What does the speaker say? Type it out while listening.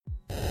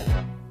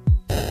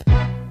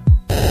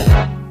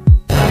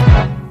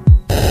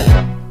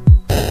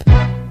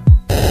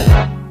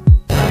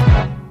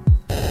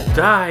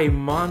Die,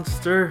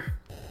 monster!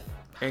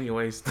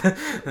 Anyways.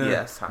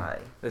 Yes, hi.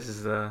 This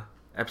is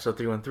episode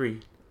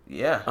 313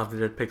 Yeah. of the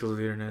Dead Pixels of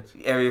the Internet.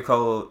 Area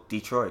code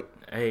Detroit.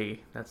 Hey,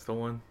 that's the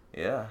one.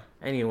 Yeah.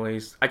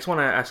 Anyways, I just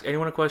want to ask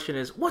anyone a question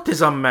is, what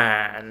is a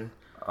man?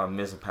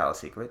 Mr. Palace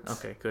Secrets.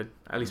 Okay, good.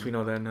 At least we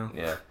know that now.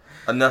 Yeah.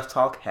 Enough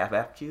talk, half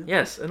after you?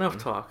 Yes, enough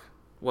talk.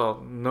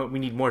 Well, no, we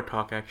need more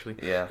talk, actually.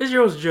 Yeah. This is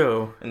your host,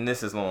 Joe. And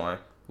this is Lauren.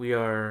 We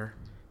are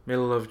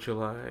middle of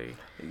July.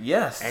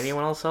 Yes.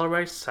 Anyone else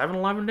celebrate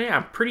 7-Eleven Day?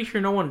 I'm pretty sure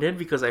no one did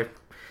because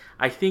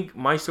I think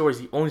my store is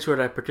the only store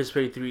that I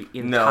participated through the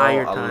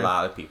entire time. No, a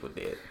lot of people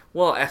did.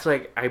 Well, that's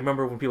like, I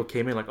remember when people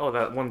came in, like, oh,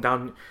 that one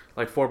down,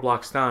 like 4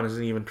 blocks down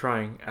isn't even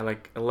trying at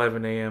like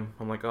 11 a.m.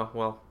 I'm like, oh,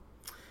 well,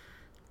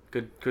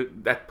 good.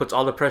 That puts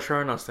all the pressure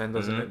on us then,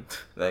 doesn't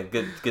it? Like,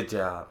 good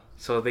job.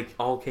 So they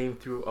all came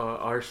through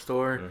our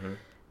store,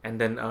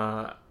 and then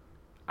I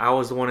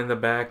was the one in the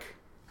back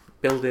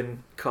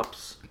building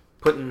cups,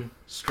 putting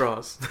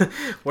straws,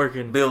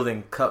 working.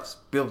 Building cups,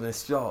 building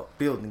straw,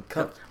 building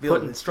cups,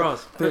 putting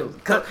straws, building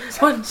cups,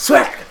 putting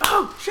swag.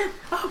 Oh, shit.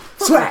 Oh,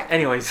 Swag.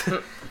 Anyways,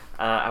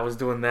 I was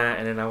doing that,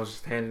 and then I was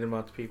just handing them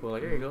out to people,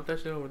 like, here you go, that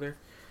shit over there.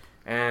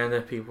 And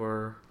then people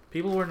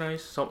were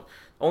nice. So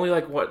only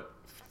like, what,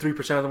 3%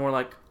 of them were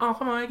like, oh,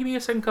 come on, give me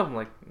a second cup. I'm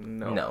like,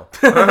 no.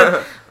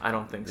 I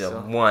don't think so.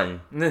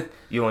 One.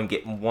 You only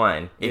get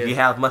one. If you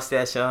have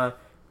mustache on,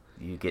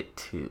 you get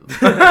 2.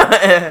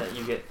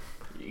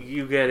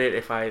 You get it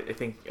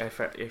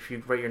if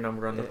you write your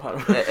number on the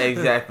bottom.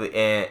 Exactly.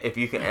 And if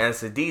you can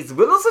answer these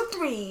riddles of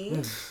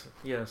 3.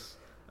 Yes.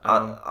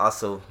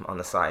 Also, on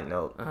the side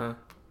note,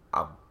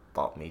 I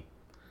bought me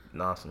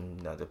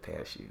another pair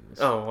of shoes.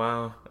 Oh,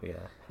 wow. Yeah.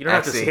 You don't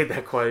have to say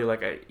that quietly.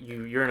 Like,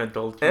 you're an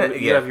adult.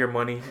 You have your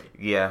money.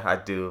 Yeah, I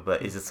do.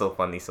 But it's just so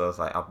funny. So it's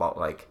like I bought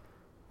like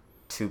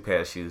 2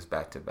 pair of shoes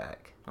back to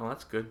back. Oh,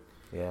 that's good.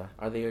 Yeah.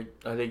 Are they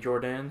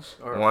Jordans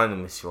or one of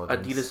them is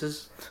Jordans?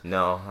 Adidas's?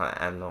 No,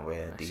 I'm not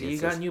wearing Adidas's. See, you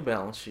got New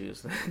Balance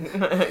shoes.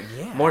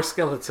 Yeah. More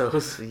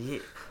Skeletons. Yeah.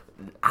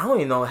 I don't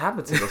even know what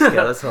happened to those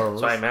Skeletons.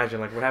 So I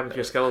imagine, like, what happened to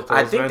your Skeletons?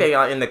 I think they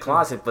are in the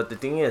closet, but the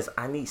thing is,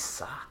 I need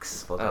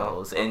socks for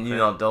those. And, you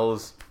know,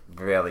 those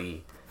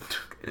really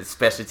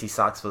specialty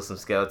socks for some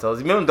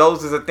Skeletons. Remember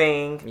those is a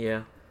thing?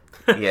 Yeah.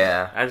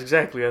 Yeah.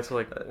 That's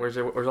like, where's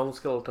all the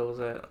Skeletons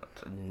at?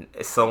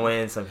 It's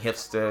somewhere in some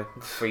hipster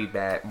free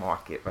bag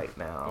market right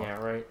now. Yeah,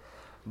 right.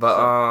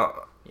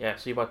 But, yeah,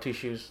 so you bought 2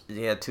 shoes?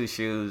 Yeah, 2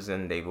 shoes,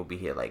 and they will be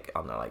here, like, I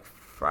don't know, like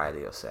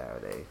Friday or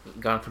Saturday.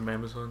 Gone from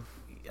Amazon?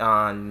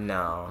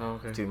 No. Oh,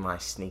 okay. Through my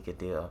sneaker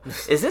deal.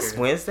 Is this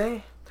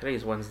Wednesday?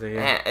 Today's Wednesday,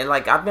 yeah. And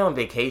like, I've been on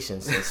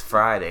vacation since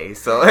Friday,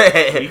 so...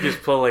 You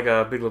just pull, like,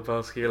 a Big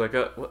Lebowski, you're like,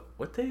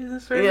 what day is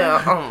this right now?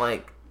 I'm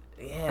like,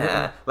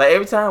 yeah. Like,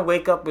 every time I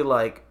wake up, we're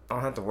like, I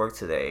don't have to work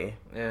today.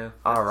 Yeah.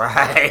 All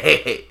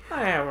right.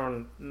 I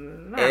am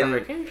not on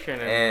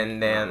vacation.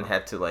 And then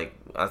had to, like,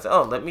 I said,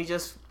 oh, let me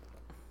just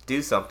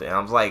do something. I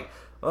was like,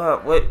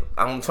 what?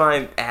 I'm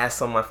trying to ask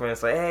some of my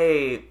friends, like,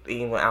 hey,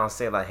 even when I'll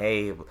say, like,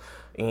 hey,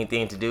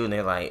 anything to do? And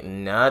they're like,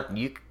 nothing.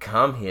 You can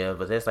come here,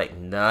 but there's, like,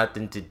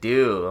 nothing to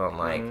do. I'm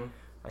like,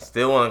 I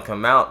still want to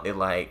come out. They're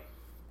like,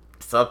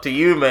 it's up to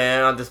you,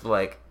 man. I'm just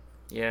like,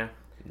 yeah.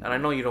 And I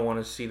know you don't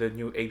want to see the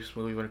new Apes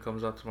movie when it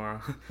comes out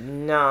tomorrow.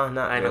 No,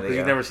 not really. I know, because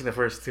you've never seen the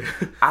first 2.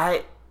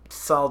 I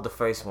saw the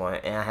first one,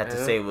 and I had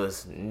to say it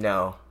was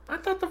no. I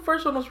thought the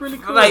first one was really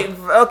cool. Like,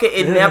 okay,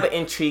 it never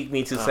intrigued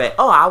me to say,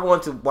 oh, I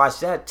want to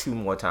watch that 2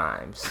 more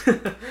times.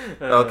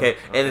 Okay.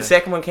 And the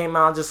second one came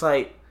out, just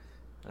like,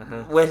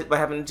 what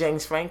happened to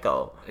James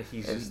Franco?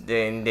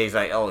 Then they's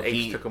like, oh,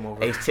 he took him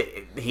over.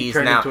 He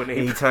turned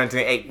into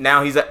an ape.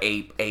 Now he's an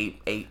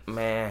ape,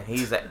 man.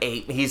 He's an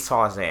ape. He's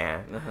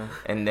Tarzan.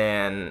 And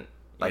then,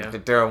 like, the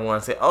third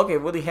one said, okay,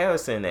 Woody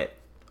Harrelson.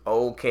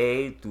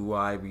 Okay, do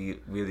I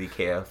really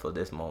care for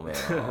this moment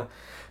at all?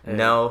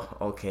 No?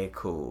 Okay,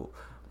 cool.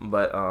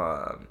 But,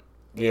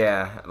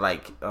 yeah,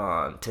 like,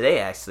 today,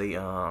 actually,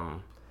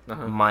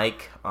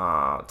 Mike,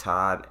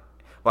 Todd...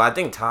 Well, I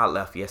think Todd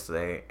left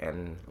yesterday,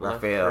 and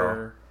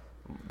Raphael,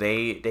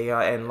 they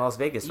are in Las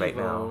Vegas right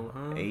now.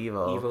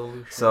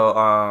 Evo. So,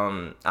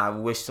 I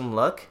wish them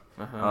luck.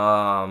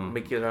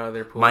 Make it out of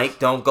their pools. Mike,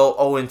 don't go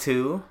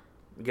 0-2.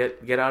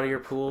 Get out of your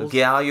pools.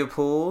 Get out of your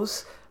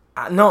pools.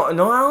 No, I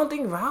don't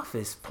think Ralph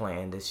is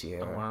playing this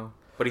year. Oh, wow.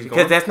 But he's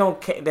because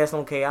going? there's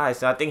no KI,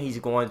 so I think he's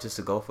going just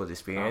to go for the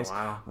experience,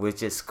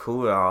 which is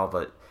cool and all,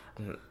 but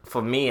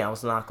for me, I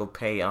was not gonna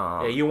pay.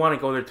 Yeah, you want to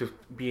go there to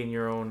be in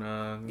your own.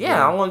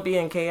 I want to be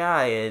in KI,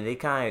 and they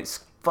kind of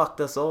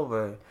fucked us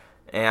over.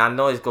 And I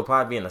know it's gonna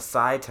probably be in a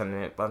side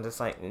tournament, but I'm just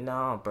like,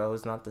 no, bro,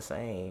 it's not the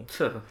same.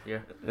 Yeah.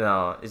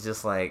 No, it's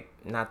just like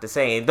not the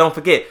same. And don't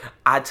forget,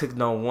 I took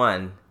no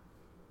 1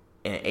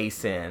 in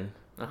ASIN.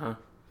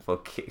 For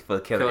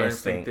Killer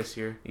Instinct this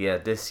year. Yeah,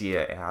 this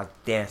year, and I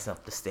danced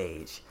up the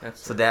stage.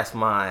 That's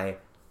my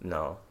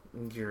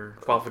your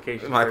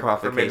qualification. My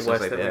qualifications for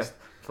Midwest, like at that. least.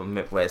 From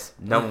Midwest,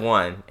 number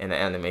 1 in the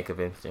anime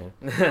convention.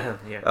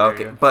 Yeah.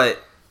 Okay,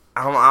 but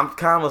I'm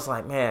kind of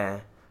like,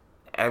 man,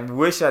 I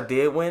wish I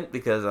did went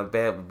because I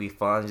bet it would be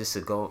fun just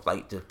to go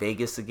like to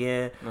Vegas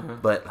again.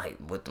 But like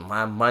with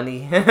my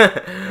money,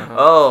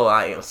 oh,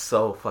 I am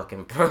so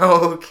fucking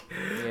broke.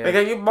 Yeah.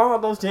 Like you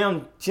bought those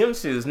gym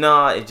shoes.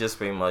 No, it's just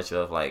pretty much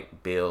of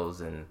like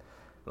bills and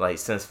like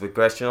since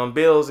regression on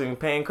bills and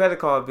paying credit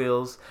card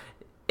bills,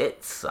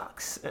 it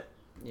sucks.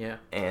 Yeah.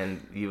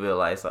 And you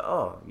realize like,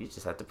 oh, you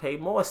just have to pay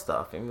more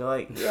stuff, and you're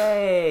like,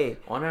 yay,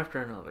 one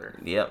after another.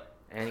 Yep.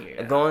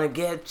 I'm gonna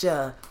get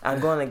ya.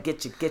 I'm gonna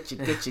get you.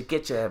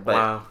 But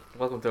wow.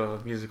 Welcome to a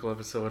musical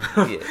episode.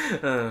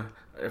 Yeah.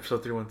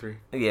 Episode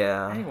 313.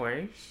 Yeah.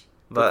 Anyways.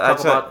 But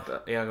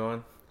go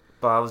on.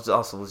 But I was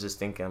just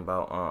thinking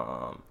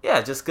about,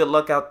 just good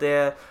luck out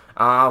there.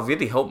 I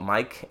really hope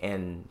Mike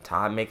and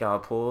Todd make our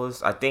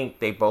pools. I think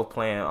they both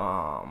playing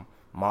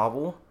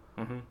Marvel.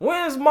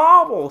 When is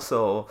Marvel?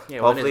 So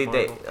hopefully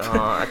they.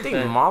 I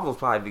think Marvel's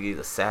probably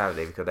the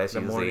Saturday because that's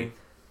usually. Morning.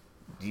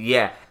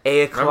 Yeah,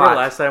 8 o'clock. Remember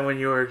last time when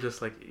you were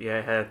just like,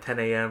 I had 10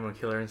 a.m. on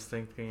Killer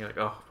Instinct, and you're like,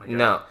 oh my god.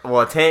 No,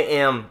 well, 10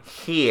 a.m.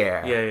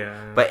 here.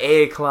 Yeah. But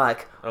 8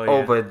 o'clock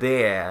over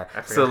there.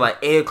 So like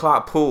 8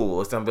 o'clock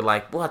pools, and be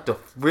like, what the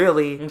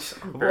really? I'm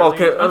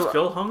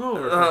still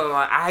hungover.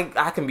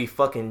 I can be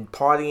fucking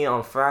partying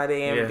on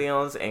Friday and everything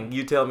else, and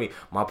you tell me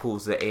my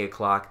pool's at 8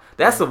 o'clock.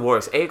 That's the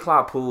worst. 8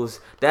 o'clock pools.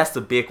 That's the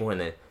big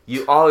winner.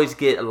 You always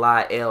get a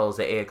lot of L's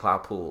at 8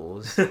 o'clock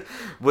pools,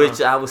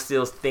 which I would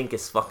still think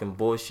is fucking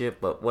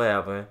bullshit, but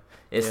whatever.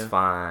 It's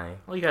fine.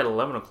 Well, you had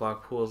 11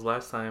 o'clock pools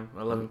last time,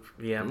 11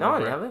 p.m. No,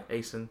 never.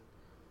 Asen.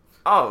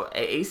 Oh,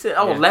 Asen?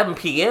 Oh, 11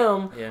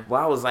 p.m.? Yeah.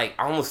 Well, I was like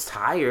almost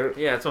tired.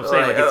 Yeah, that's what I'm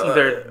saying. Like, it's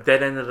either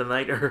dead end of the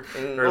night or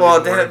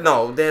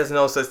there's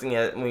no such thing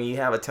as when you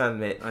have a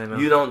tournament. I know.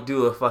 You don't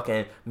do a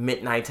fucking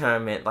midnight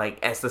tournament like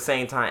at the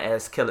same time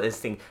as Killer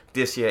Instinct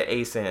this year,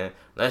 Asen.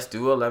 Let's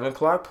do 11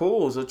 o'clock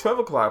pools or 12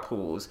 o'clock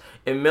pools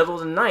in the middle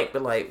of the night.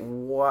 But like,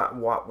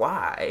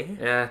 why?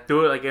 Yeah,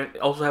 do it like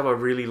also have a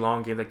really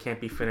long game that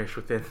can't be finished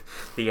within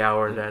the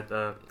hour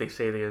that they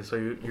say it is. So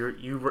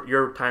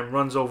your time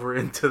runs over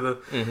into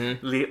the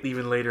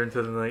even later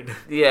into the night.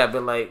 Yeah,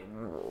 but like,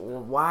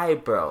 why,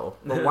 bro?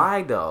 But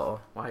why though?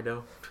 Why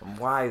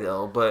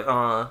though? But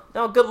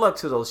no, good luck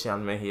to those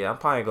gentlemen here. I'm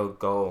probably gonna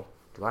go.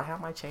 Do I have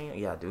my chain?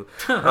 Yeah, I do.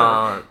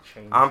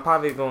 I'm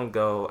probably gonna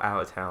go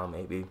out of town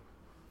maybe.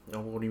 Oh,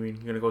 what do you mean?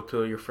 You're gonna go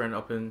to your friend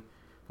up in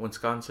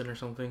Wisconsin or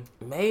something?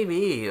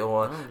 Maybe,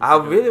 or I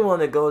really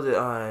want to go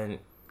to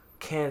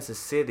Kansas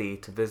City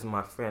to visit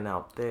my friend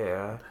out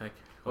there. Heck,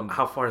 well,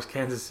 how far is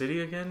Kansas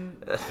City again?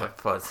 Like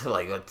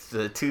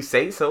 2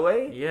 states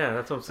away. Yeah,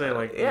 that's what I'm saying.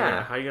 Like,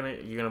 how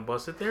you gonna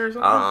bus it there or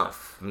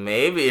something?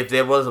 Maybe if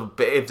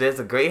there's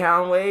a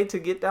Greyhound way to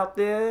get out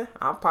there,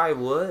 I probably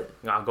would.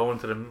 I'll go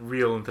into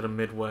the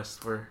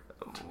Midwest where.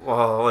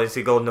 Well, is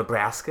he go to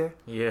Nebraska?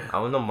 Yeah. I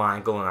wouldn't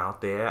mind going out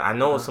there. I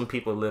know some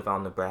people live out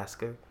in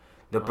Nebraska.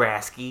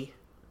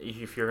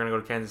 If you're gonna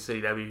go to Kansas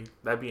City,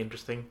 that'd be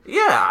interesting.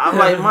 Yeah, I'm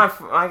like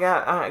I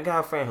got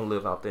a friend who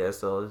live out there,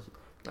 so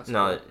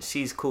cool.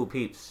 She's cool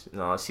peeps.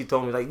 She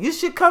told me like you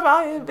should come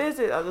out here and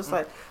visit. I was just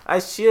like I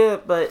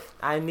should, but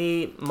I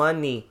need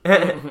money.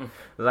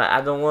 Like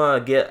I don't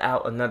want to get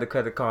out another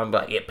credit card and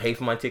be like pay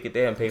for my ticket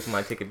there and pay for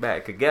my ticket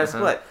back. Cause guess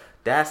what?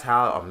 That's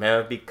how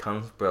America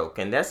becomes broke,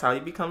 and that's how you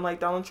become like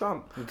Donald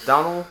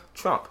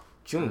Trump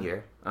Jr.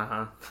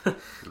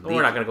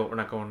 We're not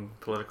going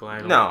political.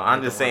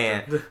 I'm just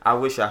saying. I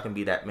wish I can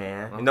be that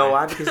man. Okay. You know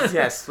why? Because he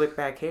has slick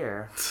back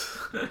hair.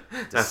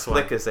 That's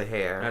slick as a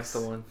hair. That's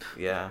the one.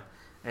 Yeah.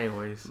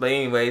 Anyways,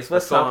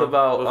 let's talk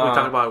about. What we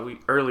talked about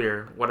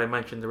earlier. What I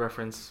mentioned the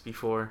reference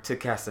before to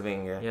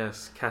Castlevania.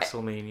 Yes,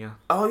 Castlevania.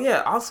 Oh yeah.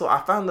 Also, I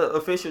found the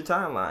official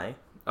timeline.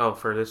 Oh,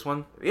 for this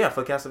one? Yeah,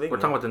 for Castlevania. We're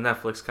talking about the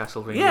Netflix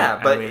Castlevania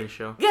animated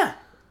show. Yeah.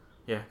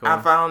 Yeah,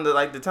 I found the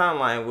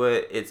timeline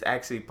where it's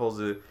actually supposed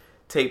to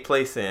take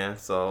place in.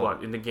 So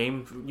what, in the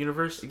game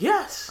universe?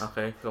 Yes.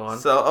 Okay, go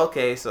on.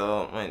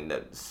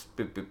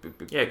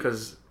 Yeah,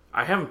 because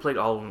I haven't played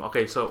all of them.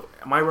 Okay, so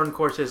my run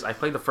course is I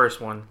played the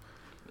first one.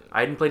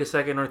 I didn't play the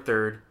second or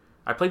third.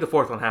 I played the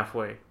fourth one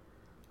halfway.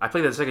 I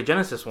played the Sega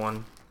Genesis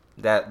one.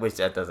 That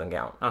doesn't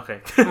count.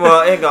 Okay.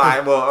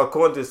 Well,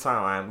 according to this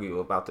timeline, we were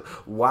about to.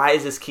 Why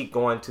does this keep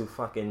going to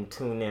fucking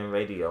tune in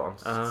radio?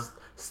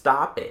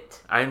 Stop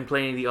it. I didn't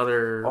play any of the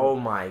other. Oh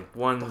my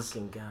ones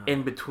fucking God.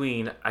 In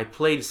between. I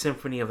played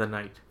Symphony of the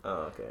Night.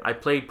 Oh, okay. I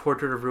played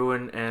Portrait of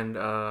Ruin and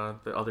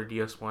the other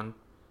DS one,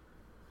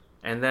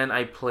 and then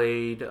I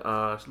played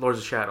Lords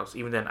of Shadows.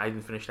 Even then, I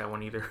didn't finish that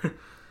one either.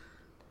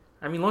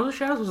 I mean, Lords of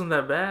Shadows wasn't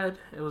that bad.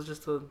 It was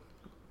just a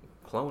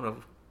clone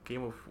of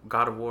Game of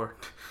God of War.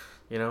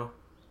 You know,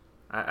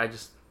 I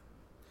just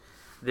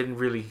didn't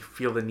really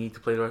feel the need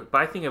to play it.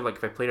 But I think if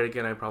I played it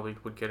again, I probably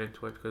would get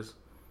into it because,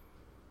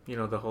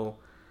 the whole.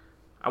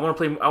 I want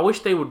to play. I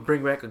wish they would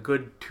bring back a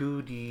good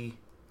 2D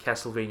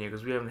Castlevania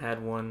because we haven't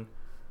had one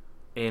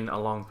in a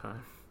long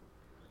time.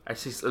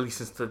 At least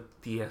since the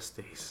DS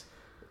days.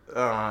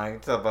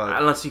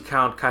 Unless you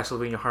count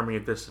Castlevania Harmony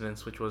of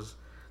Dissonance, which was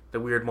the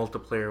weird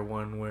multiplayer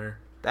one where.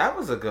 That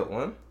was a good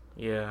one.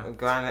 Yeah.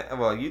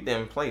 Well, you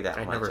didn't play that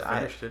much. I never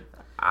finished it.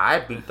 I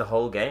beat the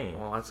whole game.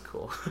 Oh, that's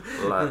cool.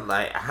 That's what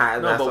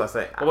I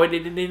say. But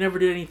wait, they never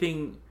did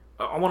anything.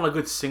 I want a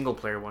good single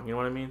player one. You know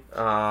what I mean?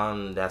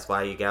 That's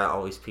why you got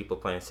always people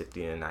playing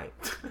Symphony of the Night.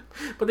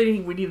 But we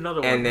need another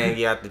one. And then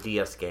you have the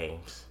DS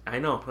games. I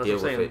know. That's what I'm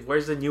saying.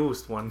 Where's the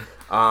newest one?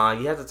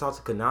 You have to talk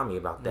to Konami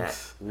about that.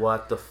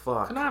 What the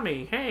fuck?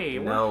 Konami, hey,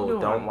 what no, you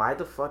doing? Don't. Why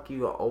the fuck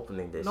you are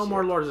opening this? No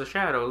more Lords of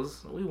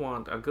Shadows. We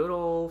want a good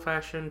old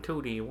fashioned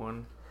 2D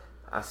one.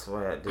 I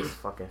swear, this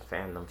fucking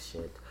fandom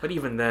shit. But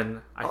even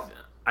then,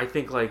 I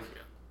think like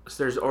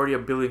there's already a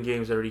billion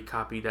games that already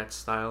copy that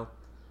style.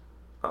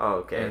 Oh,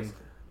 okay. And,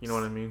 you know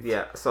what I mean?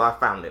 Yeah. So I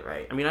found it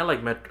right. I mean, I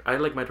like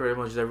Metroid as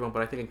much as everyone,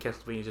 but I think in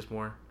Castlevania is just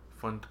more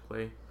fun to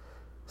play.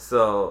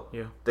 So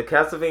yeah, the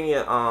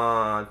Castlevania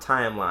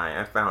timeline,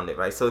 I found it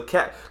right. So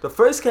the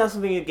first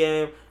Castlevania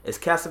game is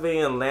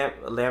Castlevania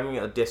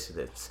Labyrinth of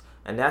Dissonance,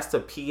 and that's the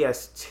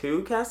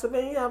PS2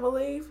 Castlevania, I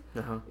believe.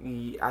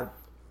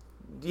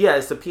 Yeah,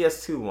 it's the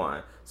PS2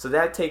 one. So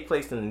that takes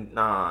place in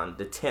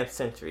the 10th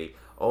century.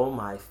 Oh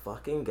my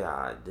fucking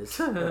god! This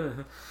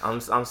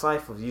I'm sorry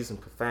for using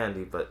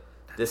profanity, but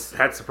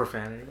that's a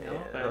profanity.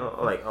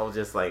 Like I was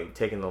just like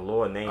taking the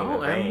Lord name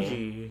in vain.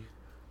 MG.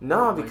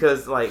 No,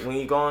 because like when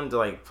you go into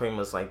like pretty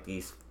much like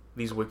these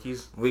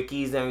wikis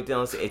and everything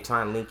else, it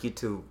try and link you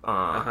to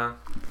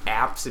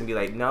apps and be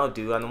like, no,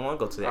 dude, I don't want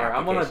to go to the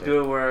application. I'm gonna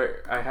do it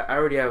where I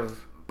already have.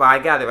 But I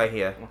got it right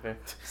here. Okay.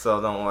 So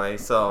don't worry.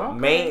 So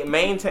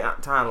main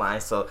timeline.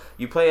 So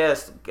you play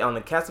as on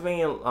the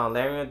Castlevania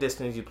Labyrinth of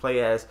Dissonance. You play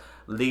as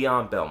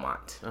Leon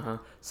Belmont.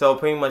 So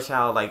pretty much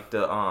how like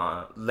the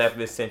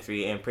 11th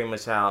century and pretty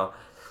much how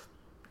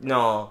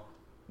the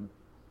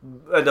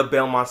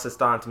Belmonts are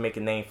starting to make a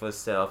name for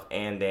itself,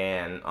 and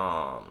then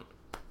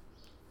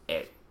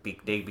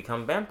they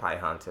become vampire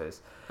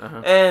hunters,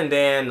 and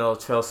then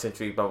 12th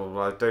century, blah blah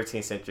blah,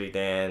 13th century,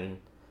 then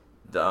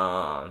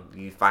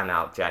you find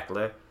out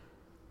Dracula.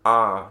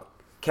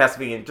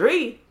 Castlevania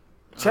 3,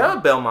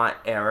 Child Belmont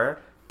era.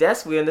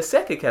 That's we're in the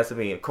second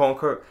Castlevania,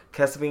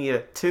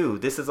 Castlevania 2.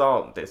 This is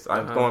all this.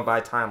 I'm going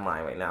by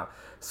timeline right now.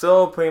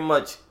 So pretty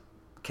much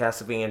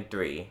Castlevania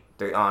 3,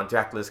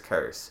 Dracula's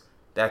Curse,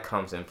 that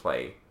comes in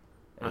play.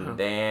 And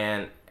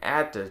then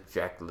after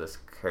Dracula's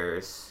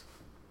Curse,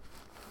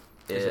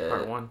 is it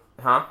part 1?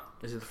 Huh?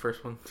 Is it the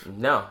first one?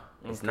 No,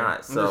 it's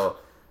not. So,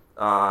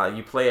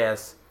 you play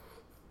as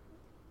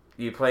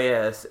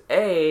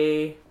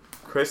a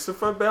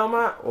Christopher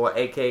Belmont, or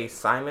aka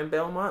Simon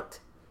Belmont.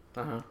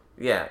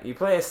 Yeah, you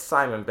play as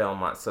Simon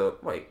Belmont. So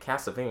wait,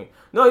 Castlevania.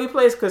 No, you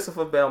play as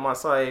Christopher Belmont.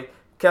 Sorry,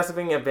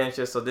 Castlevania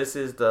Adventure. So this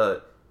is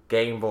the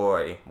Game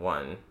Boy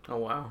one. Oh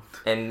wow.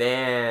 And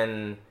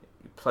then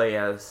you play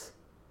as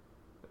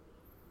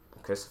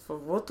Christopher.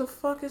 What the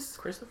fuck is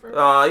Christopher?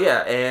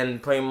 Yeah,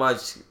 and pretty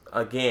much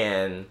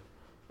again,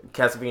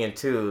 Castlevania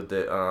 2,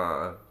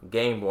 the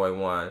Game Boy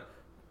one.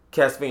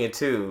 Castlevania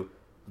 2,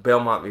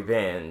 Belmont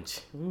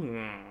Revenge.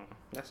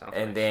 That sounds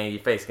and nice. Then you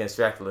face against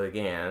Dracula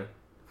again.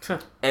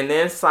 And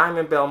then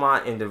Simon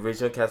Belmont in the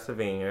original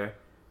Castlevania.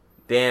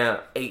 Then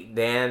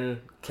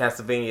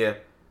Castlevania,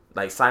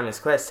 like Simon's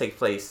Quest, takes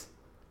place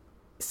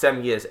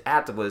 7 years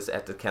afterwards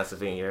after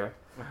Castlevania.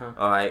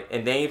 Alright,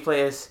 and then you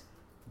play as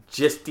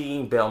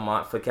Justine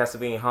Belmont for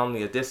Castlevania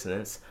Harmony of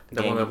Dissonance.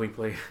 The one that we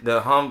played.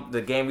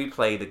 The game we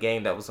played, the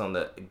game that was on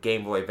the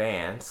Game Boy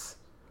Advance.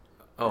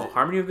 Oh,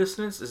 Harmony of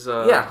Dissonance is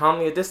yeah,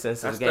 Harmony of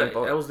Dissonance is Game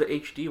Boy. That was the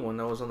HD one.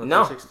 That was on the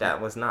 360. No,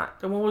 that was not.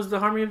 Then what was the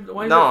Harmony of?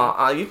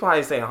 You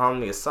probably say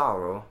Harmony of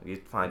Sorrow. You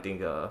probably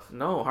think of.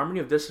 No,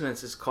 Harmony of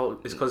Dissonance is called.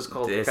 It's because it's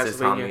called this Castlevania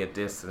is Harmony of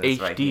Dissonance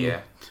HD. Right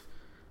here.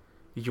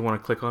 Did you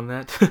want to click on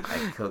that?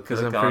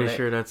 Because I'm pretty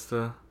sure that's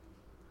the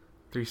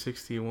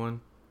 360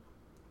 one.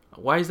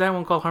 Why is that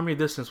one called Harmony of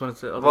Dissonance when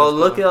it's the other? Well,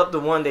 look up the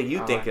one that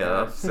you think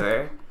of,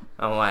 sir.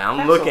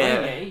 I'm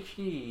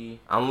looking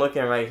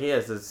right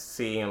here to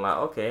see, and like,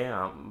 okay,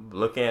 I'm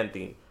looking at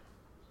the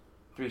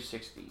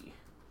 360.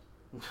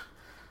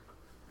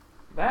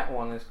 That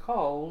one is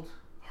called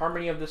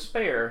Harmony of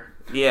Despair.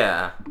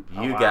 Yeah,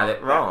 you got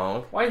it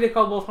wrong. Why do they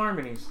call both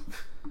harmonies?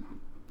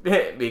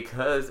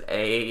 Because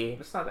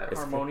it's not that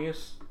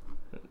harmonious.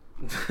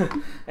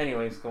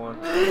 Anyways, go on.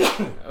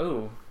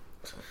 Oh.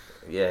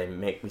 Yeah,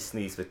 make me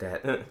sneeze with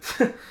that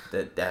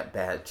that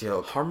bad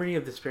joke. Harmony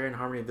of Despair and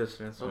Harmony of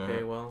Dissonance.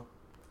 Okay, well,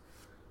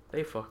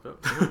 they fucked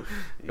up.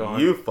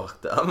 You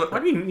fucked up.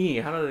 What do you mean me?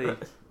 How do they?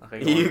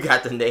 Okay, you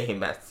got the name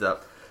messed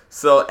up.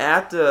 So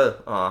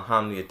after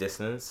Harmony of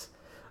Dissonance,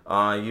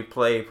 you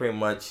play pretty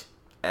much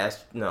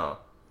as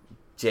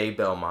Jay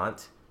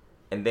Belmont,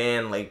 and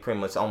then like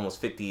pretty much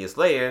almost 50 years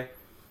later,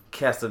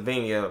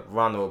 Castlevania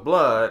Rondo of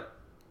Blood,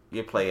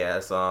 you play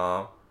as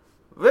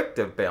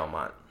Victor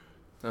Belmont.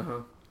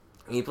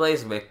 He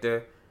plays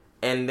Victor,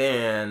 and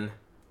then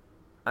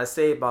I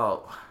say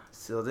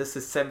so this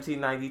is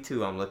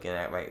 1792 I'm looking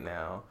at right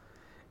now,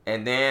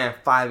 and then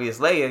 5 years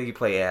later you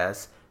play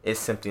as it's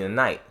Symphony of the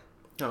Night.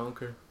 Oh,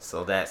 okay.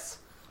 So that's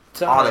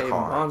Auto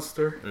card.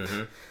 Monster.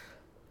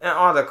 An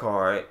auto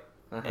card,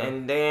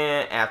 and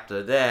then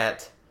after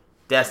that,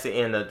 that's the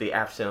end of the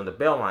absence of the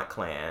Belmont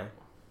clan.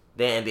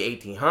 Then in the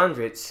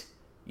 1800s,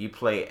 you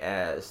play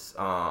as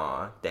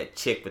that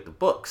chick with the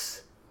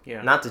books.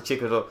 Yeah. Not the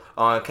chick with the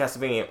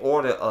Castlevania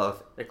Order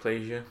of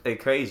Ecclesia.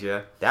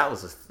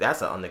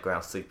 That's an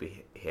underground sleeper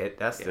hit.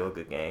 That's still a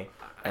good game.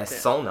 And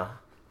Sona.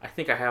 I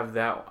think I have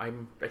that. I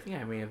think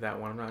I may have that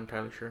one. I'm not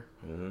entirely sure.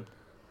 Mm-hmm.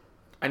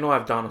 I know I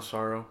have Dawn of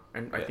Sorrow,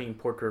 and I think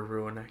Portrait of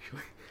Ruin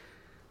actually.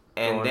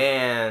 And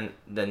then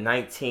the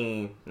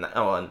Sega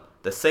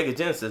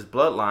Genesis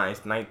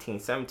Bloodlines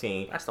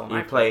 1917. That's the one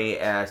you play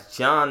as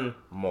John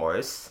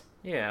Morris.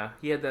 Yeah,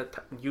 he had that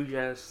huge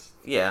ass.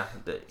 Yeah,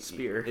 the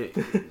spear.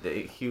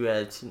 The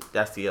huge.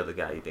 That's the other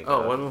guy you think.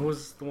 Oh,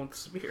 who's the one with the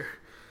spear?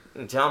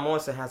 John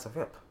Morrison has a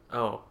whip.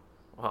 Oh,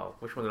 wow.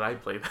 Which one did I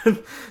play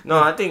then?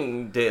 No, I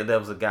think there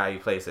was a guy who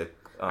plays it.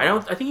 I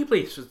think he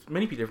plays with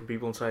many different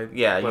people inside.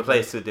 Yeah, he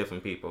plays 2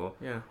 different people.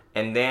 Yeah.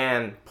 And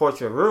then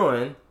Portrait of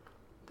Ruin,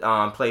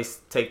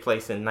 take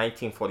place in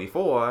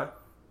 1944.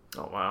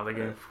 Oh wow, they're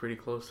getting pretty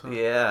close. Huh?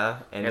 Yeah,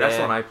 and that's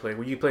the one I play.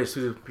 Where you play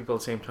 2 people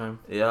at the same time.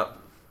 Yep.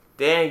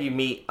 Then you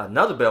meet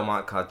another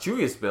Belmont called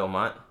Julius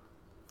Belmont.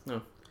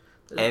 Oh.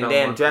 And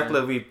then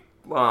Dracula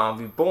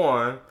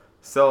Reborn.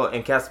 So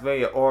in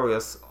Castlevania Aura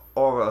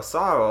of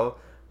Sorrow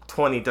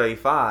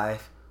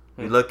 2035,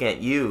 we look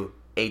at you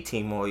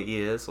 18 more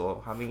years,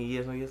 or how many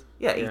years?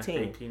 Yeah, 18.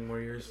 18 more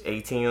years.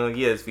 18 more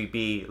years we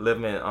be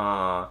living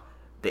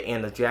the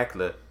end of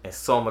Dracula, and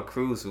Soma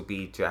Cruz will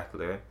be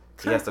Dracula.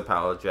 He has the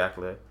power of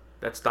Dracula.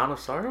 That's Dawn of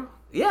Sorrow?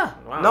 Yeah.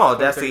 Wow. No,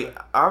 that's the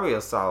Aria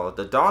of Sorrow.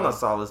 The Dawn of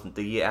Sorrow is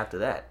the year after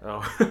that.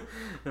 Oh.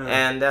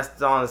 And that's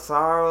Dawn of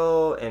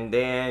Sorrow, and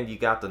then you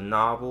got the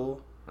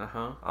novel.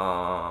 Uh-huh.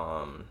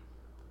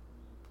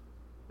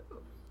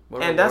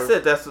 And that's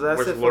it. That's it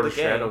for Lord the of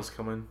game. Shadows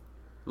coming?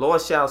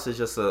 Lord of Shadows is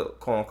just a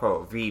quote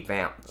unquote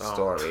revamped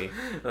story.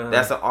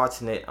 That's an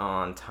alternate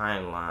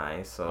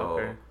timeline.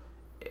 So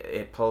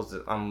it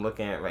poses. I'm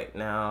looking at it right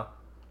now.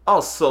 Oh,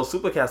 so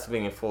Super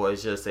Castlevania 4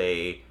 is just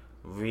a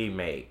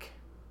remake.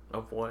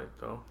 Of what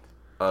though?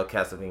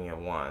 Castlevania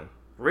 1.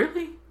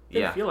 Really? Didn't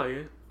Yeah. feel like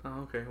it.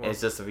 Oh, okay. Well,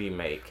 it's just a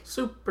remake.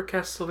 Super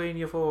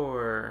Castlevania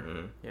 4.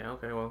 Mm-hmm. Yeah.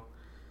 Okay. Well,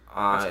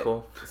 that's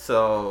cool.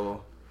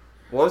 So.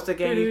 What was the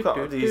game you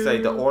called? Did you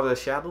say the Order of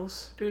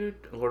Shadows?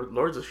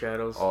 Lords of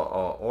Shadows.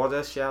 Order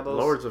of Shadows?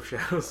 Lords of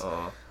Shadows.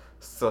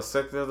 So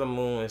Circle of the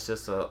Moon is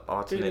just an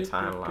alternate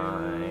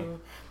timeline.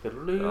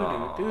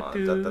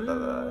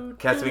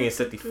 Castlevania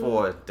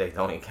 64, they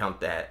don't even count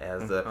that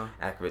as the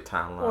accurate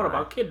timeline. What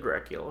about Kid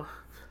Dracula?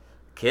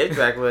 Kid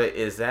Dracula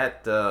is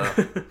at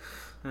the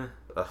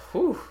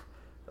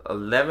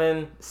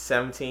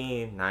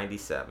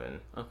 11/17/97.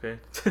 Okay.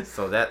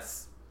 So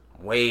that's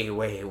way in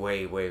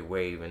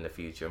the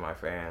future, my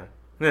friend.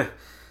 Yeah,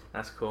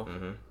 that's cool.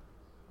 Mm-hmm.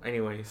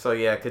 Anyways. So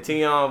yeah,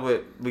 continue on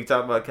with, we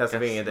talked about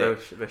Castlevania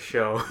the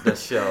show. The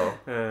show.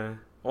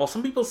 Well,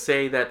 some people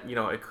say that,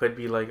 it could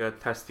be like a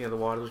testing of the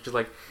waters, which is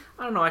like,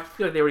 I don't know, I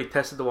feel like they already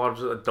tested the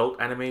waters with adult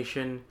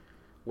animation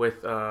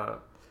with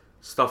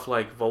stuff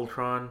like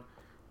Voltron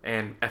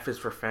and F is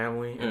for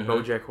Family and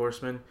BoJack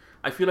Horseman.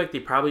 I feel like they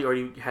probably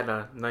already had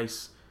a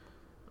nice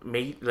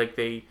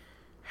they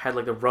had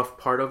like a rough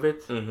part of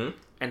it,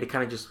 and they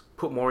kind of just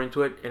put more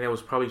into it, and it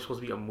was probably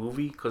supposed to be a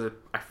movie because it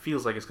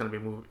feels like it's gonna be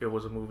a movie. It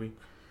was a movie.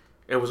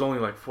 It was only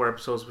like 4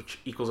 episodes, which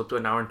equals up to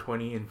an hour and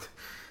 20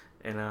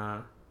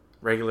 in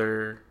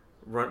regular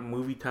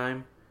movie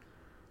time,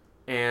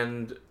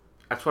 and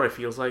that's what it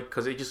feels like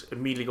because it just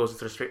immediately goes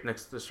into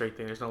the straight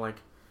thing. There's no like,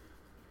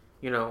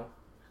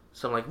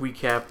 some like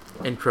recap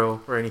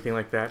intro or anything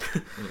like that.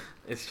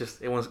 It's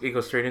just it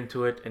goes straight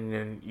into it, and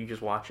then you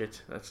just watch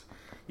it.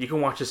 You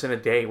can watch this in a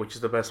day, which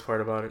is the best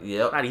part about it.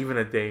 Yep. Not even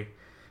a day.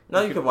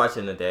 No, you can watch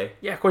it in a day.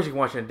 Yeah, of course you can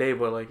watch it in a day,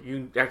 but like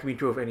that can be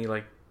true of any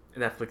like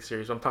Netflix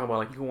series. I'm talking about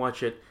like you can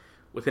watch it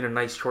within a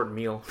nice short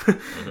meal.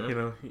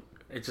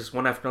 It's just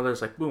one after another.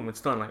 It's like boom,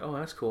 it's done. Like, oh,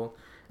 that's cool.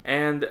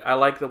 And I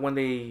like that when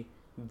they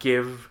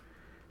give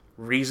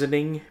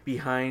reasoning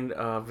behind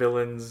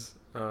villains.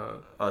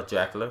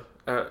 Dracula.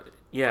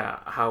 Yeah,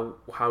 how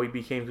he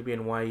became to be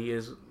and why he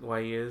is.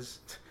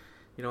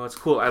 It's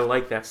cool. I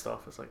like that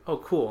stuff. It's like, oh,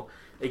 cool.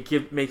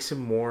 It makes him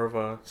more of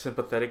a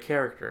sympathetic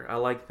character. I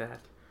like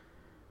that.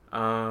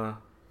 And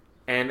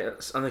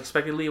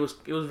unexpectedly, it was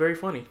very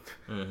funny.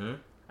 I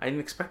didn't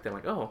expect that.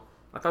 Like, oh,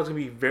 I thought it was gonna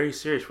be very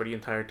serious for the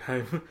entire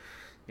time.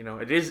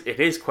 It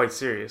is quite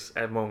serious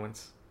at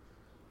moments,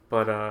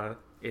 but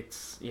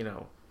it's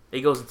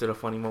it goes into the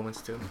funny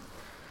moments too.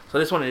 So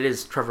this one, it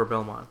is Trevor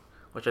Belmont,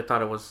 which I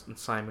thought it was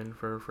Simon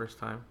for the first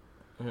time.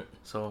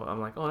 So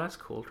I'm like, oh, that's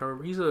cool.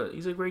 Trevor, he's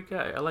a great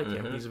guy. I like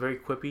him. He's very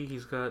quippy.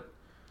 He's got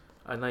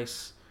a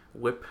nice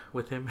whip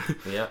with him,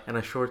 and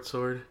a short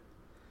sword.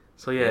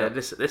 So yeah,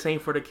 this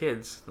ain't for the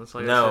kids. That's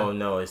like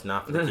no, it's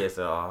not for the kids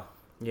at all.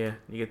 Yeah,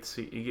 you get to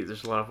see.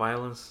 There's a lot of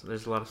violence.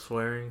 There's a lot of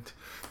swearing.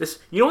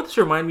 What this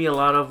reminded me a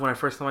lot of when I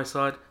first time I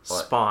saw it?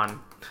 What?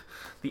 Spawn,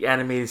 the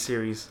animated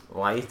series.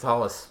 Why you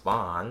call it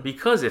Spawn?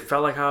 Because it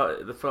felt like how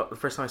the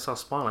first time I saw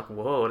Spawn, like,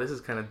 whoa, this is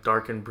kind of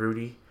dark and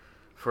broody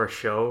for a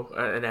show,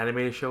 an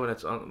animated show, and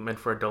it's meant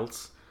for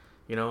adults.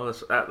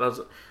 That was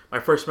my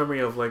first memory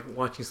of like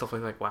watching stuff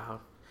like wow,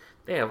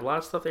 they have a lot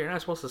of stuff that you're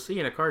not supposed to see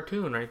in a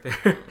cartoon right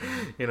there.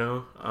 You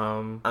know.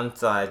 I'm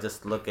sorry. I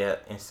just look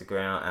at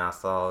Instagram and I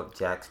saw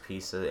Jack's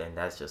Pizza, and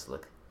that's just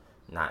look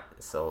not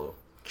so.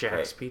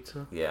 Jack's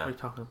Pizza. Yeah. What are you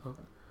talking about?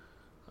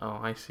 Oh,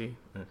 I see.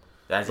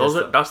 That's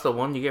the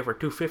one you get for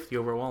 $2.50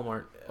 over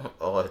Walmart.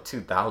 Or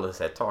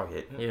 $2 at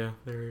Target. Yeah,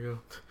 there you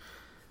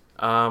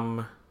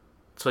go.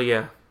 So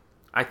yeah,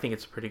 I think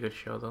it's a pretty good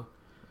show though.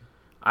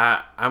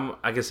 I'm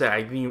like I said,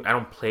 I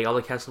don't play all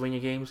the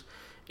Castlevania games.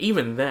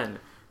 Even then,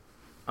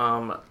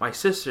 my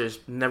sisters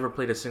never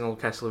played a single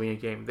Castlevania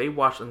game. They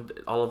watched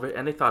all of it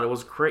and they thought it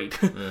was great.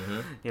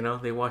 You know,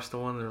 they watched the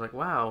one and they're like,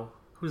 "Wow,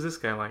 who's this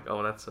guy?" I'm like,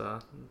 "Oh,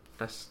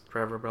 that's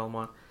Trevor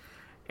Belmont."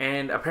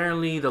 And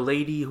apparently, the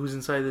lady who's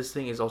inside this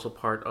thing is also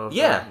part of.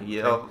 Yeah,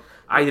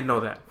 I didn't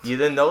know that. You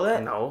didn't know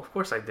that? No, of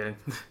course I didn't.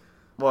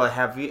 Well,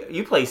 have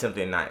you played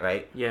something tonight,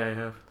 right? Yeah, I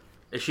have.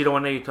 Is she the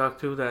one that you talked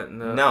to?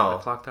 No. The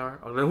clock tower.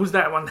 Oh, then who's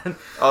that one then?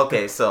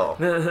 Okay, so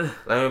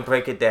let me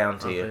break it down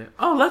to you.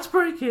 Oh, let's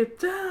break it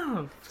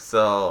down.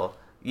 So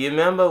you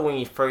remember when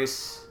you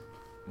first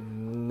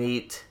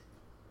meet?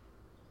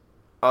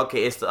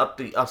 Okay, it's the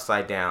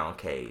upside down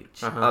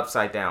cage,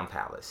 upside down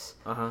palace.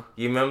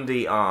 You remember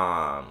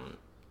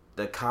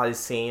the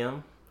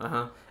Coliseum?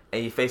 And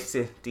you faced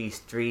these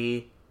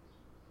 3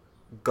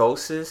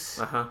 ghosts.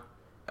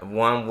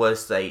 One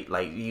was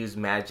like use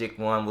magic.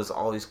 One was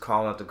always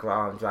crawling up the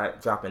ground,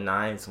 dropping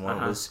knives.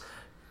 One was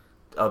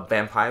a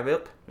vampire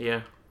whip.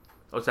 Yeah.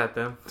 Was that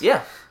them?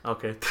 Yeah.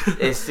 Okay.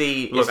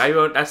 Look,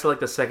 that's like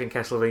the second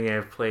Castlevania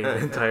I've played my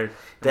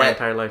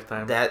entire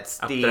lifetime.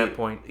 That's up to that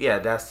point. Yeah,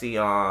 that's the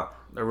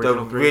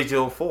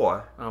original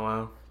 4. Oh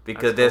wow.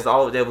 Because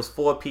there was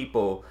 4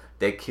 people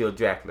that killed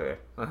Dracula.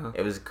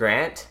 It was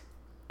Grant,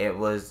 it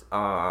was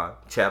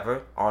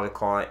Trevor,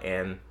 Alucard,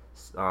 and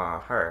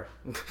her.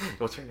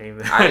 What's her name?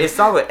 It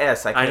started with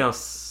S. I know,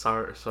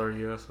 sorry,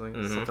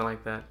 something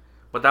like that.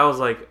 But that was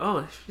like,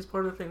 oh, she's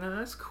part of the thing.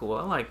 That's cool.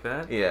 I like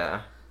that.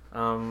 Yeah.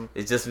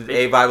 It's just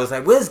everybody was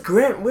like, "Where's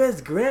Grant? Where's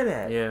Grant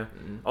at?" Yeah.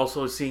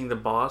 Also, seeing the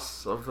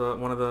boss of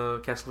one of the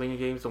Castlevania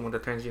games, the one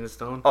that turns you into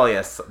stone. Oh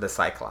yes, the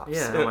Cyclops.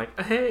 Yeah, I'm like,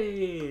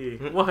 hey,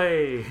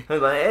 why?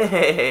 I'm like,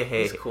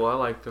 hey. It's cool. I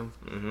liked them.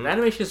 The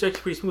animation is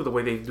actually pretty smooth. The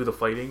way they do the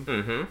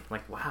fighting.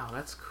 Like, wow,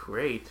 that's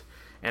great.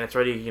 And it's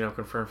already,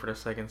 confirmed for the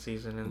 2nd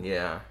season. And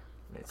yeah,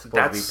 it's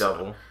supposed to be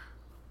double.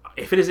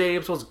 If it is 8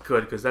 episodes,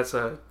 good, because that's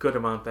a good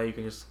amount that you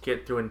can just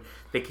get through, and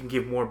they can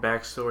give more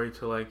backstory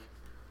to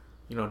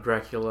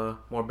Dracula,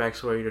 more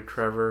backstory to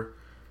Trevor,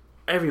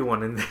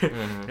 everyone in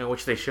there,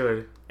 which they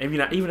should.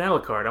 Even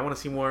Alucard. I want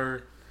to see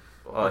more.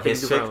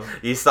 His trick.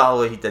 You saw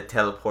where he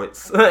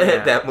teleports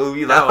that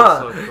movie. That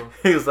was so cool.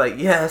 He was like,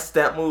 "Yes,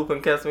 that move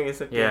from Castlevania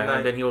Symphony." Yeah,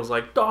 and then he was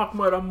like, "Dark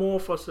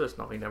metamorphosis."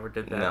 No, he never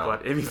did that. No.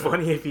 But it'd be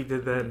funny if he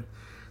did that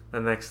the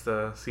next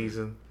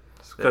season,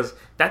 because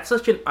that's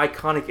such an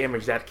iconic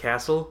image, that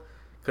castle.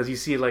 Because you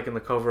see it like in the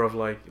cover of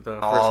like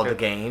all the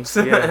games.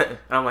 Yeah, and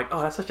I'm like,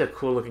 oh, that's such a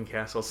cool looking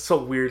castle. It's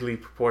so weirdly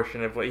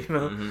proportionate, but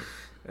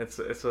it's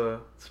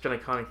such an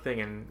iconic thing,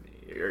 and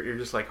you're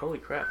just like, holy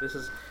crap, this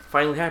is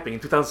finally happening. In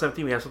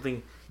 2017, we have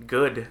something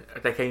good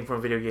that came from a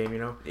video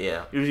game.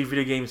 Yeah. Usually,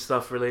 video game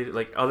stuff related,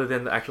 like other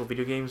than the actual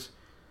video games,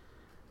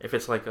 if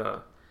it's like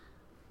a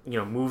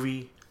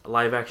movie, a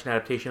live action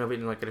adaptation of it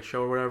in like a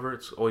show or whatever,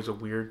 it's always a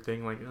weird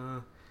thing. Like,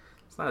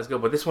 it's not as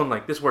good. But this one,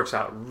 like, this works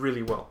out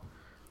really well.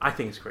 I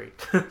think it's great.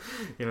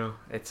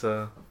 It's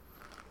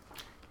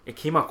it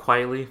came out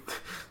quietly.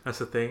 That's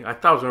the thing. I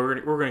thought we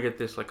were gonna get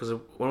this, like, because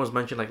when it was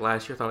mentioned like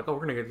last year, I thought like, oh,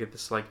 we're gonna get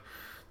this like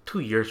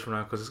 2 years from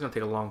now, because it's gonna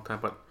take a long time.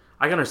 But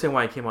I can understand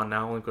why it came out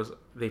now, only because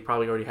they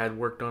probably already had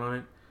work done on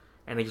it,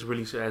 and they just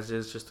released it as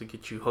is just to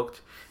get you hooked.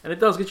 And it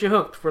does get you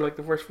hooked for like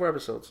the first 4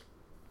 episodes,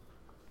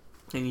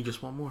 and you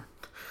just want more.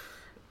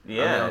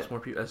 Yeah, as more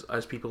people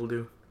as people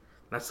do.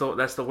 That's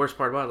the worst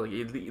part about it. Like,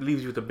 it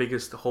leaves you with the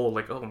biggest hole.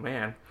 Like, oh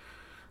man.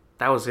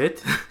 That was it?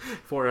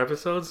 4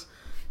 episodes?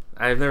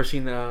 I've never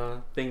seen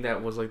a thing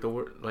that was like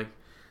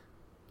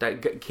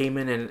that came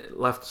in and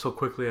left so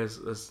quickly as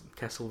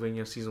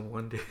Castlevania Season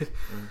 1 did.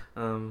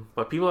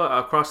 But people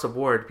across the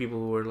board, people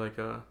who were like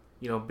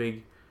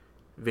big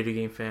video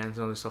game fans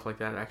and other stuff like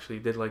that, actually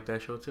did like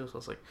that show too. So I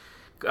was like,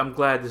 I'm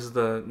glad this is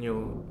the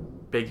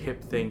big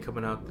hip thing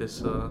coming out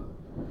this. I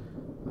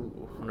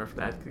wonder if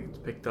that gets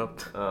picked up.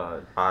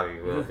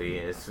 Probably will be.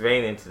 It's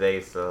raining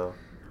today, so.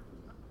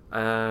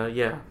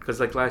 Yeah,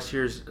 because like last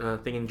year's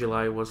thing in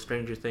July was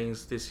Stranger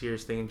Things. This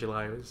year's thing in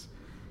July was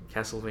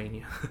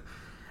Castlevania,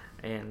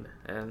 and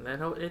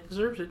it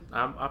deserves it.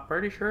 I'm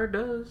pretty sure it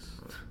does.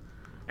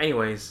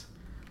 Anyways,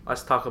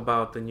 let's talk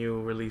about the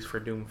new release for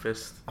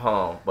Doomfist.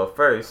 Oh, but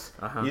first,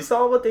 you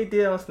saw what they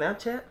did on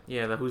Snapchat?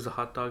 Yeah, who's the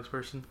hot dogs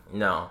person?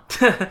 No.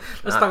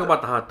 Let's talk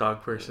about the hot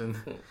dog person.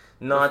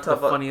 No, I talk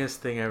about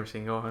funniest thing I've ever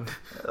seen. Go on.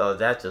 Oh,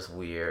 that's just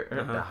weird.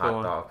 The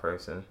hot dog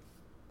person.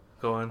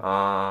 Go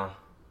on.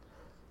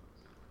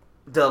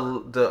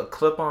 The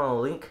clip on a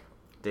link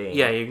thing.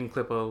 Yeah, you can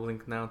clip a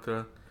link now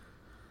to.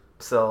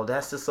 So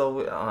that's just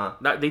so.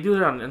 They do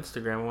it on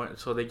Instagram,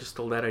 so they just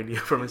stole that idea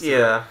from Instagram.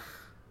 Yeah.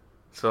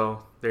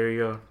 So there you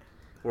go.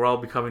 we're all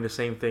becoming the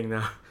same thing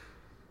now.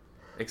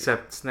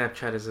 Except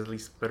Snapchat is at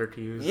least better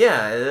to use.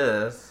 Yeah, it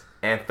is.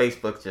 And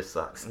Facebook just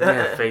sucks.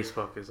 Yeah,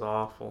 Facebook is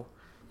awful.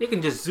 You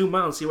can just zoom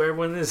out and see where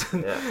everyone is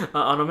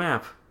on a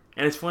map.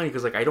 And it's funny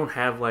because like I don't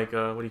have like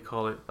what do you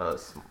call it? A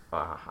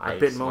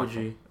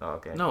Bitmoji. Oh,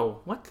 okay.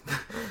 No, what?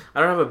 I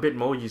don't have a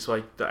Bitmoji,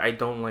 so I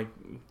don't like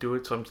do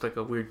it. So I'm just like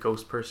a weird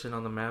ghost person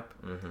on the map.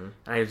 Mm-hmm. And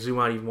I zoom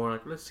out even more.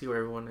 Like let's see where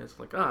everyone is.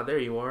 Like there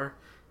you are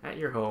at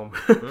your home.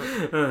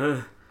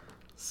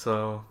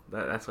 So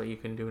that's what you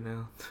can do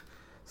now.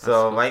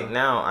 So right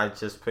now I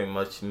just pretty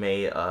much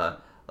made a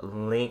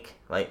link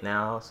right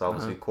now. So I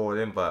was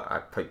recording, but I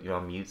put you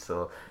on mute.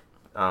 So.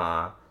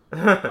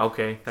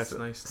 Okay, that's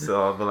nice.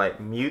 So I'll be like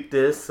mute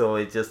this, so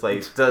it just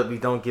like we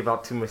don't give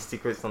out too much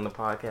secrets on the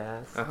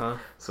podcast.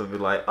 So we'll be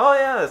like, oh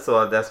yeah.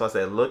 So that's why I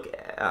said look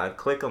at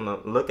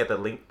the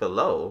link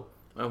below.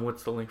 And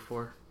what's the link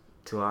for?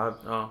 To our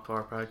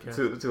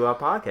podcast. To our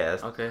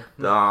podcast. Okay.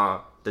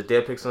 The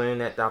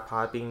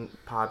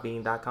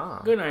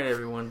deadpixelinternet.podbean.com. Good night,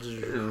 everyone.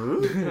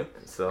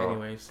 So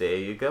anyways, there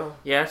you go.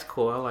 Yeah, it's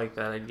cool. I like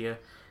that idea.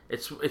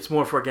 It's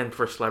more for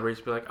celebrities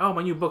to be like, oh,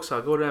 my new book's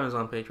out. Go to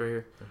Amazon page right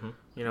here. Mm-hmm.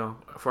 You know,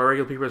 for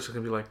regular people, it's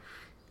gonna be like,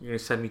 you're gonna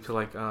send me to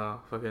like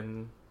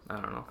fucking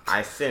I don't know.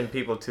 I send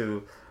people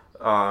to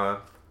my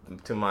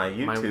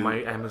YouTube,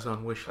 my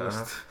Amazon wish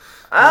list.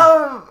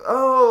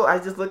 I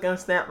just look on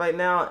Snap right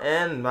now,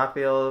 and I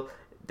feel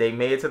they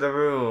made it to the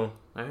room.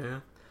 Oh,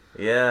 yeah.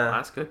 Yeah.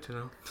 That's good to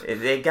know.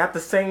 They got the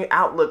same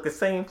outlook, the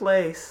same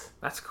place.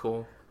 That's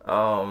cool.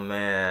 Oh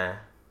man,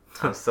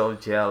 I'm so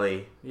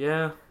jelly.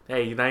 Yeah.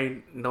 Hey,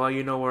 now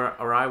you know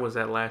where I was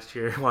at last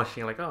year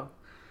watching. Like, oh,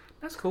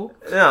 that's cool.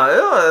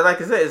 No,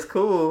 like I said, it's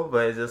cool,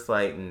 but it's just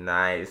like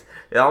nice.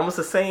 It's almost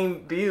the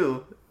same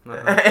view.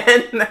 And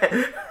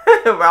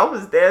I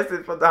was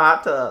dancing from the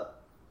hot tub.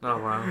 Oh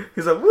wow.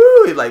 He's like,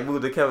 woo! He like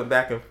moved the camera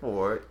back and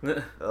forth.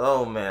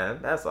 Oh man,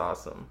 that's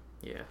awesome.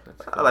 Yeah,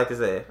 that's cool. I like to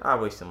say, I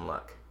wish them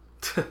luck.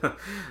 It's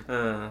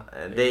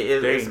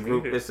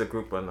a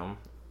group of them,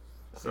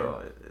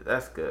 so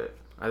that's good.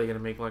 Are they gonna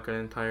make like an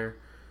entire?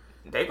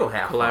 They go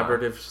have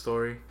collaborative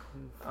story.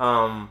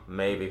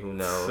 Maybe, who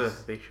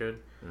knows? They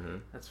should. Mm-hmm.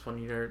 That's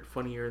funnier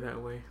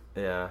that way.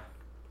 Yeah.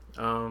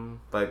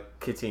 But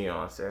continue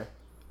on, sir.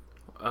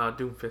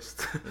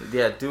 Doomfist.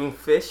 Yeah,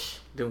 Doomfish.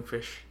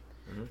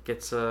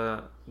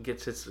 Mm-hmm.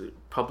 Gets its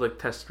public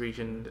test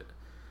region.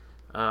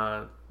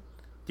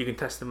 You can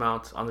test them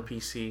out on the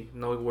PC.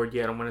 No word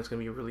yet on when it's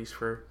gonna be released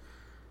for,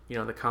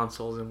 the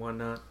consoles and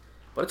whatnot.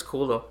 But it's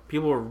cool though.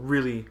 People are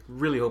really,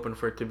 really hoping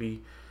for it to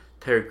be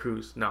Terry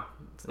Crews. No,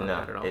 it's not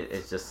that at all.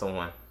 It's just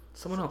someone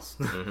else.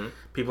 Mm-hmm.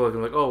 People are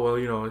like, oh well,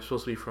 it's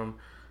supposed to be from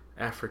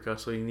Africa,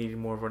 so you need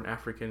more of an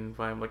African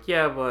vibe. I'm like,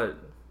 yeah, but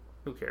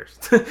who cares?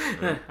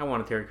 I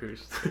want a Terry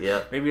Crews.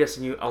 Yeah, maybe that's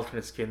a new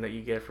alternate skin that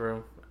you get for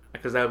him,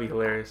 because that would be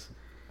hilarious.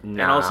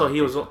 Nah, and also,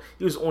 he was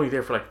only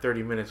there for like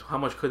 30 minutes. How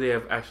much could they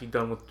have actually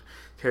done with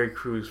Terry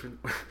Crews?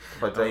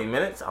 For 30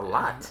 minutes, a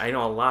lot. I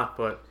know a lot,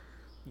 but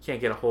you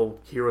can't get a whole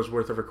hero's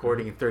worth of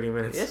recording in 30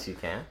 minutes. Yes, you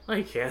can. No,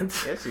 you can't.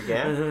 Yes, you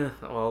can.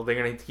 Well, they're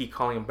gonna keep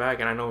calling him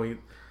back, and I know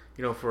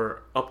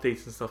for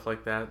updates and stuff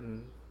like that,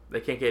 and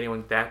they can't get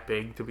anyone that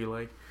big to be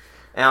like.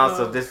 And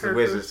also, this is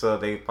Wizard, so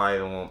they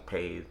probably won't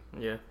pay.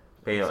 Yeah.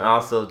 Pay them.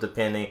 Also,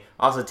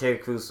 Terry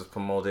Crews was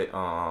promoted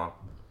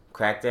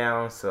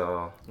Crackdown,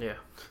 so yeah.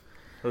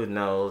 Who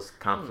knows?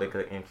 Conflict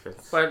of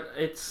interest. But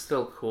it's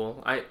still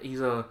cool.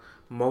 He's a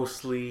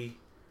mostly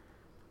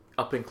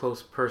up and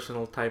close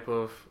personal type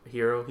of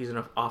hero. He's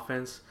an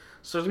offense.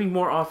 So there's gonna be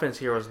more offense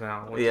heroes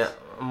now.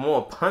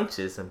 More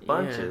punches and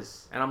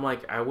bunches. Yeah. And I'm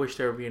like, I wish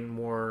there would be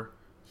more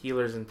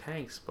healers and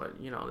tanks,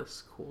 but this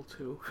is cool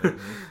too.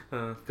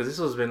 Because this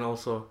has been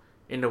also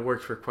in the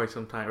works for quite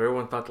some time.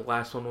 Everyone thought the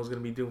last one was gonna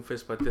be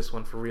Doomfist, but this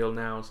one for real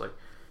now is like,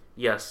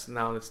 yes,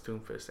 now it's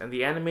Doomfist. And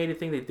the animated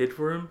thing they did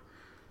for him,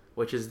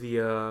 which is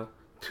the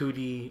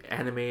 2D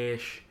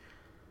anime-ish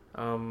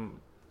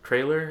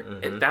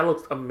trailer, that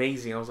looked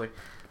amazing. I was like,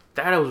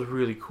 that was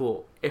really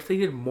cool. If they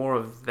did more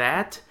of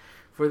that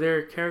for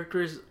their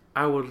characters,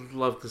 I would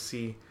love to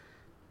see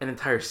an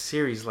entire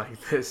series like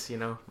this,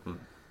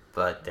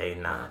 But they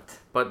not.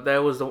 But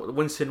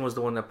Winston was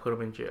the one that put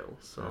him in jail.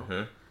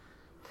 So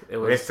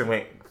Winston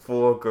went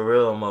full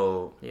gorilla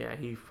mode. Yeah,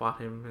 he fought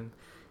him and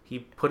he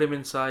put him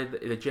inside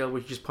the jail,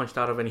 which he just punched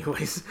out of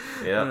anyways.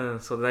 Yeah.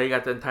 So now you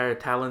got the entire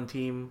Talon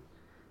team,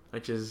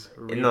 which is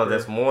Reaper. No,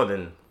 that's more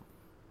than.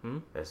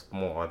 That's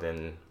more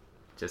than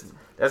just.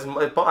 I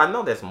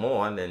know that's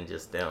more than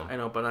just them. I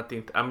know, but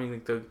you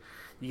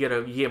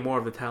get more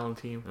of the Talon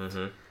team.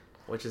 Mm-hmm.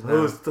 Which is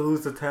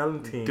who's the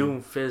Talon team?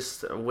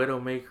 Doomfist,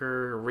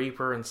 Widowmaker,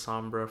 Reaper, and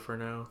Sombra for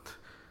now.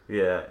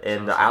 Yeah,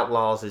 and the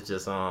Outlaws is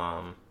just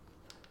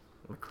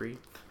McCree.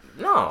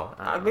 No,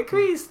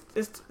 McCree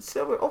is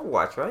still with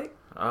Overwatch, right?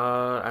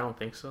 I don't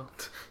think so.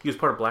 He was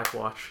part of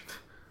Blackwatch.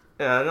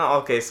 Yeah, no,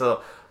 okay,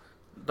 so...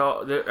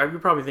 You're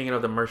probably thinking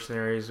of the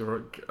mercenaries,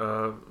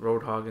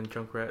 Roadhog and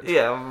Junkrat.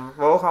 Yeah,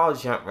 Roadhog,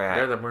 Junkrat.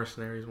 They're the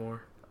mercenaries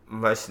more.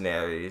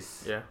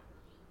 Mercenaries. Yeah.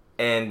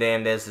 And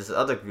then there's this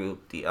other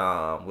group, the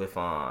with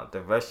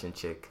the Russian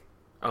chick.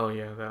 Oh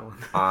yeah, that one.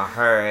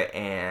 Her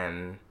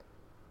and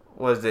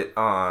was it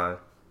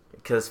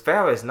because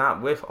Farrah is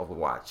not with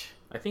Overwatch.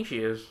 I think she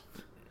is.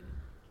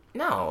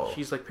 No,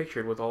 she's like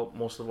pictured with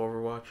most of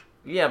Overwatch.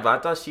 Yeah, but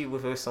I thought she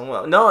was with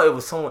someone. No, it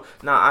was someone.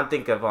 No, I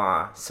think of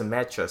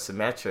Symmetra.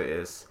 Symmetra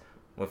is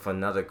with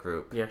another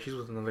group. Yeah, she's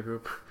with another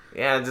group.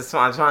 Yeah, I'm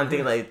trying to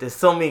think, like, there's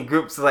so many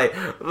groups, like,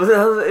 I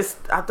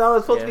thought it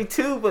was supposed to be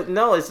 2, but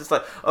no, it's just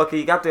like, okay,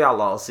 you got the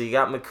Outlaws, so you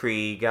got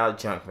McCree, you got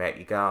Junkrat,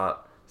 you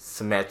got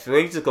Symmetra.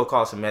 We just go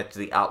call Symmetra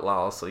the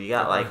Outlaws, so you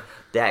got, like,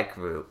 that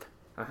group.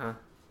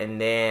 And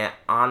then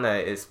Anna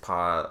is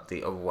part of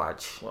the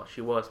Overwatch. Well,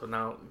 she was, but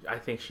now I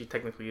think she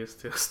technically is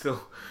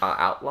still.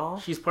 Outlaw?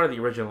 She's part of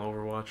the original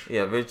Overwatch.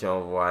 Yeah,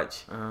 original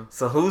Overwatch.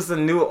 So who's the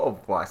new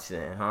Overwatch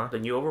then, huh? The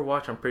new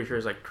Overwatch, I'm pretty sure,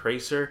 is like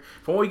Tracer.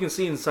 From what you can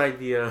see inside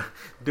the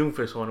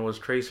Doomfist one, it was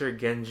Tracer,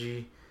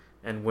 Genji,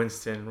 and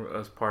Winston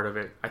as part of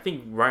it. I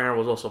think Reinhardt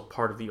was also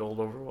part of the old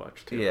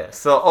Overwatch too. Yeah,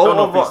 so old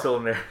Overwatch still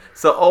in there.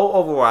 So old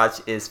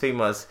Overwatch is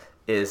famous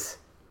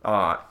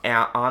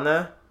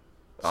Anna.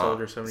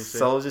 Soldier 76.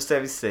 Soldier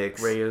 76.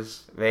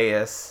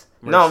 Reyes.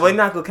 No, we're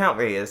not going to count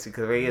Reyes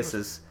because Reyes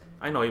is...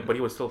 I know, but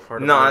he was still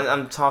part of it. No,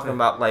 I'm talking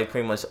about like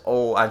pretty much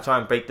old... I'm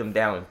trying to break them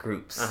down in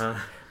groups.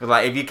 But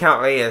like if you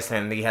count Reyes,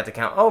 then you have to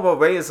count... Oh, well,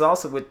 Reyes is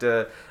also with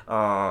the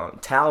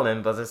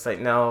Talon, but it's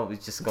like, no, we're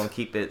just going to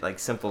keep it like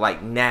simple,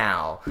 like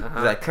now.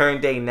 Like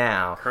current day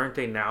now. Current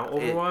day now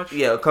Overwatch?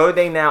 Yeah, current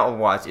day now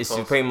Overwatch. It's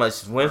pretty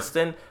much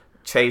Winston,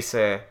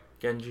 Tracer,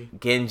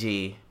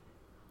 Genji,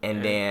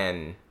 and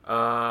then...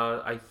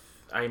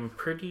 I'm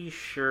pretty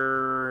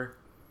sure.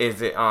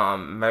 Is it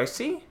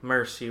Mercy?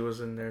 Mercy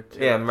was in there too.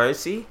 Yeah,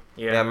 Mercy.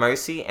 Yeah,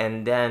 Mercy,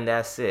 and then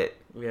that's it.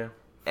 Yeah.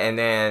 And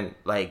then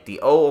like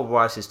the old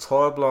Overwatch is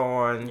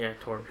Torbjorn. Yeah,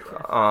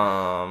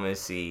 Torbjorn.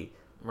 Let's see.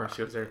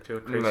 Mercy was there too.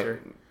 Tracer.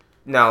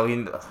 No,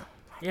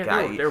 yeah,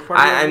 they were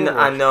part of the Overwatch.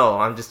 I know.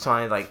 I'm just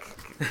trying to like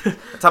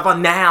talk about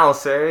now,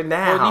 sir.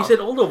 Now. Well, you said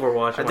old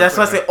Overwatch. That's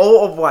why I said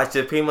old Overwatch.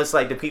 They're pretty much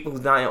like the people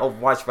who's not in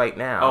Overwatch right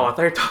now. Oh, I thought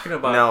you were talking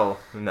about.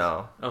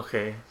 No.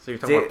 Okay, so you're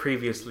talking about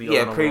previously.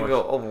 Yeah, previous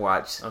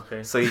Overwatch.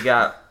 Okay. So you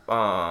got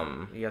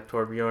You got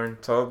Torbjorn.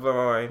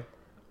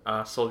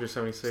 Soldier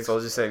 76.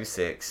 Soldier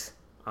 76.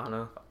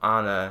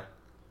 Anna.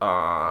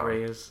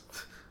 Reyes.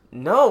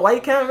 No, why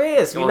you count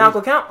Reyes? We're not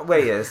gonna count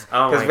Reyes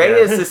because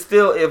Reyes is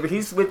still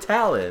he's with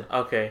Talon.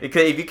 Okay.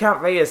 Because if you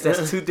count Reyes,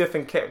 that's 2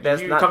 different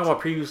characters. You're talking about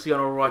previously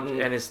on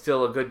Overwatch, and is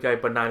still a good guy,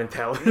 but not in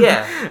Talon.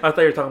 Yeah. I thought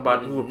you were talking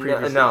about who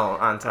previously. No,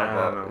 I'm talking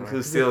about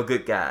who's still a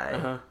good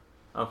guy.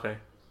 Okay.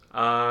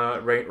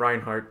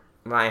 Reinhardt.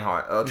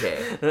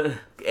 Okay.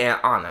 And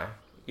Anna.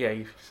 Yeah,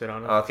 you said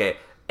Anna. Okay.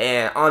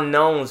 And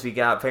unknowns, we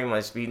got pretty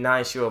much. Be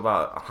not sure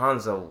about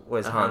Hanzo.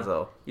 Where's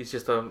Hanzo? He's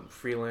just a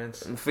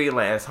freelance.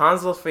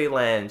 Hanzo's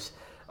freelance.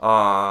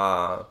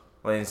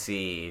 Let's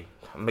see.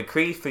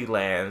 McCree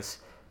freelance.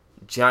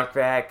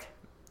 Junkrat.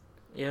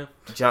 Yeah.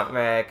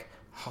 Junkrat.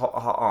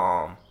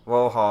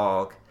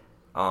 Roadhog.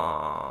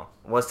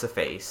 What's the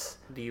face?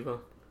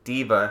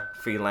 Diva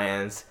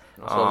freelance.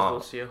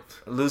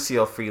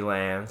 Lucio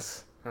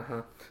freelance.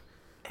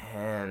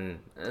 And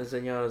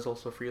Zenyatta is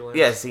also freelance.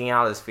 Yeah,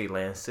 Zenyatta is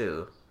freelance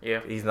too.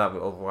 Yeah. He's not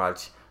with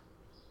Overwatch.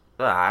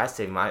 I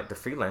say the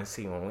freelance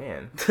team will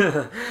win.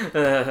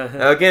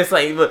 Against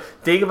look,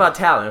 think about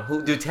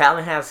Talon. Do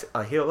Talon has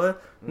a healer?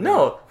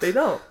 No, they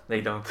don't.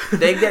 They don't.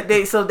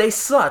 So they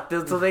suck.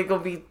 So they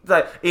gonna be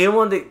like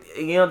anyone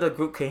the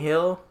group can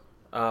heal.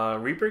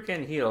 Reaper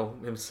can heal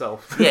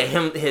himself. Yeah,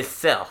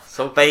 himself.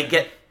 So they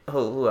get.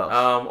 Who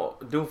else?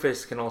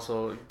 Doomfist can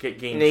also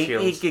gain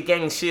shields. He can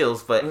gain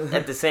shields, but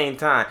at the same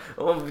time,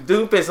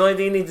 Doomfist, the only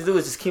thing you need to do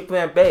is just keep him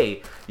at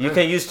bay. You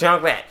can use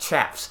Junkrat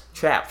traps.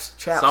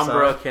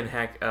 Sombra can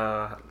hack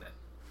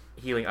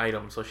healing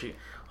items, so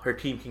her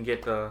team can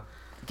get the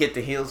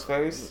heals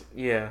first.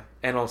 Yeah,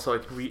 and also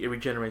it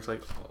regenerates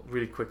like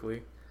really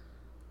quickly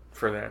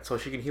for that, so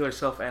she can heal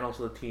herself and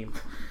also the team.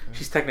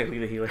 She's technically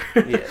the healer.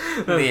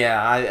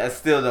 Yeah. I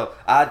still don't.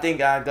 I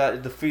think I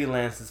got the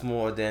freelancers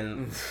more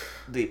than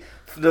the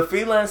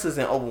freelancers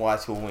in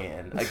Overwatch will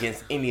win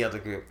against any other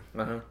group.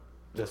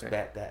 Just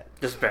back that.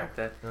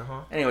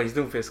 Anyways,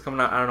 Doomfist coming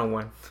out. I don't know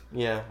when.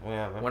 Yeah,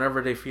 whenever.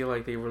 Whenever they feel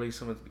like they release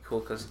them, it'd be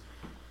cool. Cause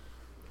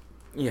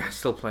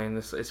still playing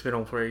this. It's been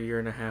over a year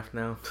and a half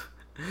now.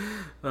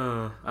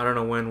 I don't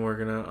know when we're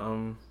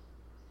gonna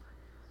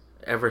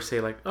ever say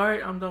like, all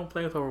right, I'm done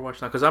playing with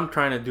Overwatch now, because I'm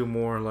trying to do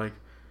more like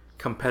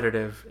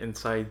competitive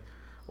inside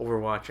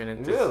Overwatch, and it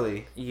just,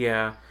 really,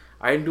 yeah,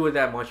 I didn't do it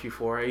that much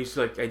before. I used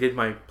to I did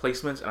my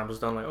placements and I was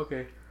done like,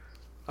 okay,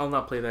 I'll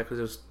not play that because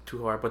it was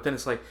too hard. But then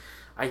it's like,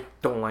 I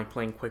don't like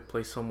playing quick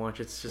play so much.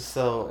 It's just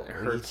so it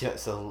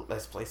hurts. So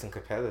let's play some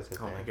competitive.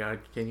 Oh my god,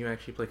 can you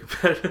actually play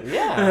competitive?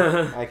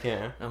 Yeah, I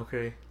can.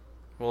 Okay.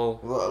 Well,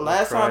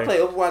 last time I played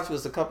Overwatch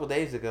was a couple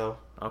days ago.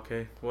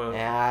 Okay, well.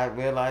 And I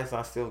realized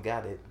I still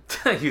got it.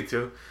 You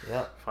too?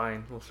 Yep.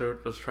 Fine.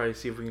 Let's try to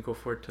see if we can go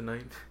for it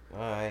tonight.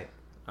 Alright.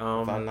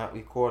 If I'm not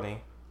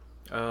recording.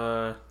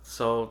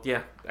 So,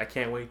 yeah, I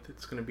can't wait.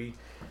 It's going to be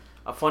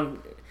a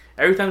fun...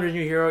 every time there's a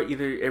new hero,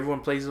 either everyone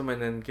plays them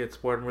and then gets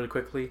bored really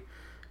quickly,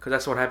 because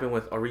that's what happened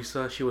with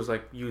Orisa. She was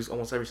like used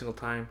almost every single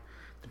time.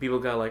 The people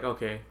got like,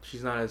 okay,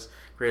 she's not as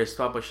great as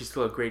thought, but she's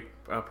still a great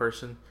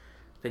person.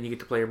 Then you get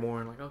to play her more,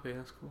 and like, okay,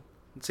 that's cool.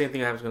 The same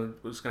thing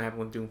was gonna happen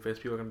with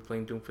Doomfist. People are gonna be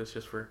playing Doomfist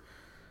just for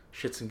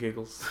shits and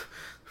giggles,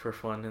 for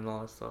fun and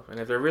all that stuff. And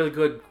if they're really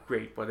good,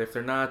 great. But if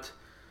they're not,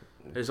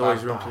 there's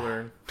always room to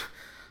learn.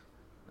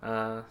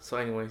 So,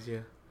 anyways, yeah.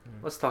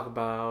 Let's talk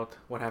about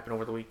what happened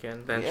over the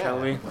weekend, then, shall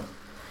we?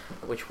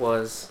 Which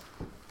was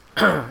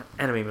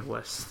Anime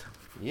Midwest.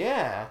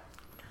 Yeah.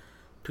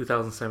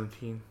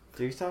 2017.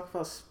 Did you talk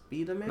about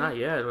Spider-Man? Not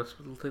yet. Let's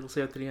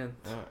say at the end.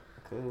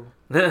 Cool.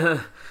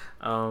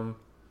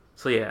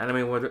 So yeah,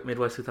 Anime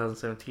Midwest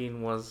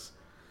 2017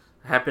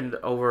 happened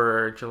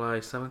over July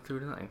 7th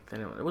through the 9th.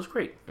 Anyway, it was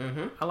great.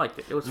 Mm-hmm. I liked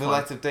it. It was fun. We'd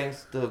like to thank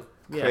the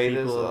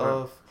creators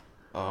of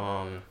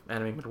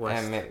Anime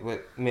Midwest.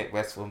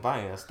 Midwest for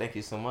inviting us. Thank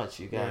you so much.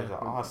 You guys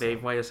are awesome. They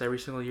invite us every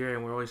single year,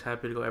 and we're always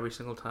happy to go every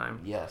single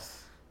time.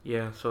 Yes.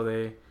 Yeah,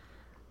 so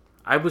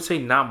I would say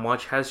not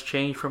much has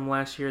changed from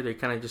last year. They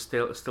kind of just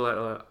still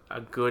at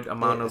a good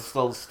amount of...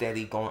 slow,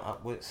 steady, going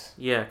upwards.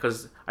 Yeah,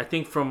 because I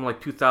think from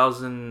like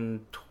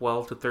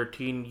 2012 to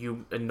 13,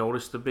 you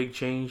noticed the big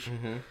change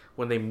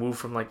when they moved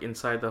from like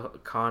inside the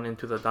con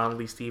into the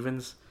Donnelly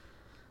Stevens.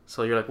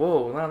 So you're like,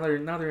 whoa,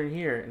 now they're in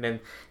here. And then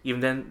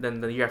even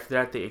then the year after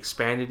that, they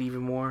expanded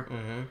even more.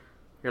 Mm-hmm.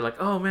 You're like,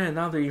 oh man,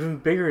 now they're even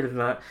bigger than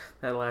that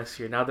last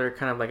year. Now they're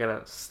kind of like at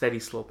a steady,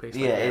 slow pace.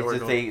 Yeah, it's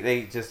just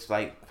they just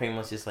like pretty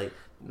much just like...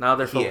 Now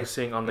they're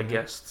focusing on the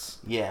guests.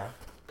 Yeah.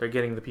 They're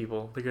getting the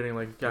people. They're getting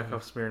like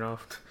Yakov Smirnoff.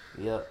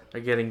 Yep.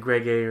 They're getting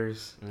Greg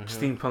Ayers,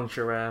 Steampunk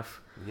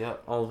Giraffe.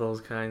 Yep. All those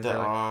kinds.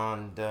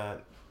 I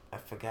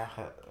forgot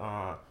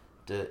her,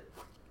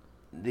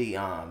 the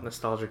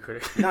Nostalgia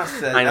Critic. Not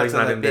that. I know he's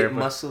not in there.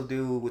 Muscle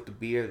dude with the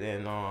beard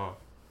and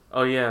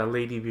Oh yeah,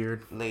 Lady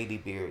Beard. Lady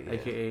Beard, yeah.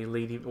 AKA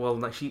Lady. Well,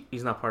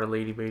 he's not part of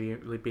Lady Baby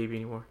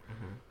anymore.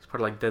 He's part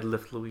of like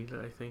Deadlift Louis,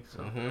 I think.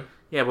 So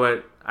yeah,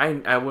 but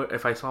I would,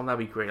 if I saw him, that'd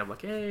be great. I'm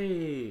like,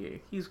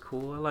 hey, he's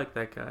cool. I like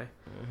that guy.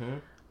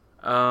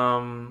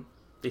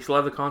 They still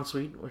have the con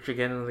suite, which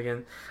again and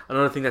again,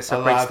 another thing that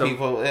separates them.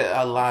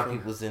 A lot of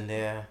people's in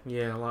there.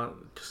 Yeah, a lot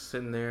just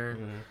sitting there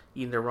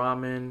eating their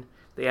ramen.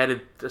 They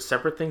added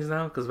separate things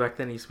now, because back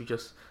then it used to be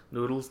just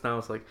noodles. Now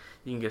it's like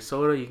you can get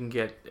soda, you can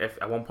get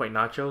at one point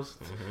nachos,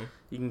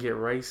 you can get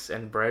rice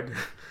and bread.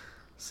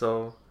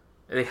 So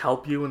they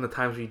help you in the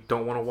times where you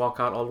don't want to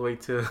walk out all the way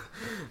to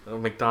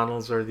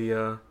McDonald's or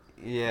the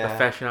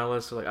fashion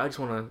outlets. So like,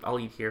 I'll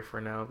eat here for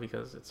now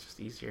because it's just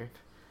easier.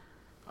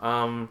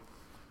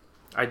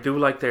 I do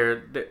like their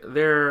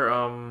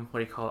what do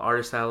you call it,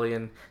 artist alley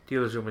and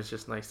dealer's room is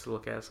just nice to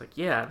look at. It's like,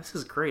 yeah, this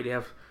is great. They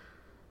have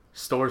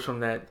stores from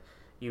that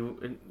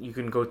you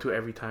can go to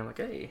every time. Like,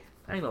 hey,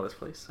 I know this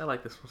place. I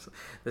like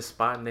this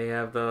spot. And they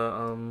have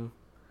the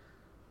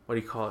what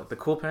do you call it? The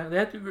cool panel. They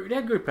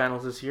had good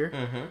panels this year.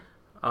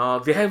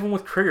 They had one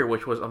with Trigger,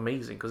 which was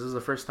amazing because this is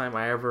the first time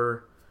I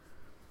ever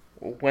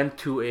went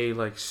to a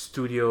like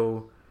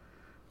studio,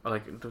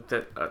 like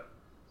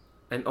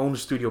an own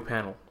studio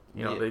panel.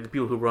 You know, the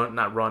people who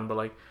not run, but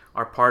like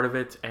are part of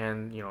it,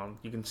 and you know,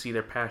 you can see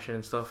their passion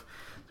and stuff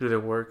through their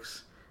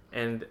works.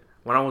 And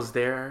when I was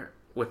there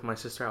with my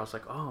sister, I was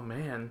like, oh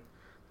man,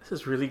 this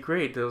is really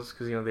great. Because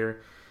you know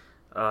they're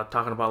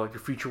talking about like their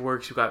future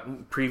works. You got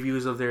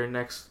previews of their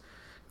next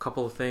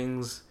couple of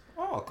things.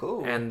 Oh,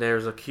 cool. And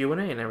there's a Q&A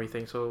and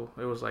everything, so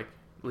it was like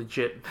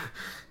legit.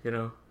 You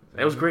know,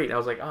 it was great. I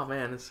was like, oh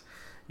man,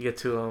 you get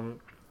to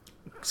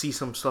see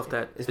some stuff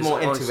that it's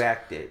more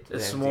interactive.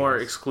 It's more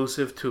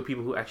exclusive to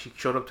people who actually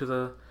showed up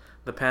to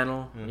the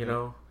panel. You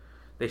know,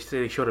 they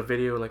showed a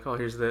video like, oh,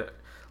 here's the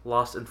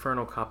Lost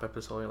Inferno Cop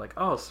episode. You're like,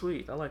 oh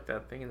sweet, I like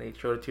that thing, and they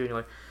showed it to you, and you're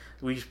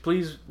like,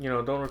 please, you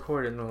know, don't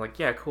record it. And they're like,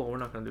 yeah, cool, we're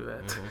not gonna do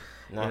that.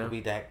 Not to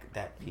be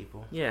that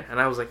people. Yeah, and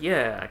I was like,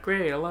 yeah,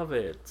 great, I love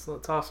it. It's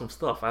awesome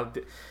stuff.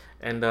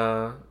 And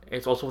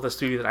it's also with a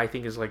studio that I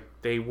think is like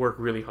they work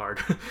really hard.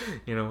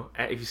 You know,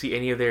 if you see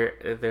any of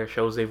their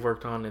shows they've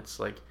worked on, it's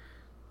like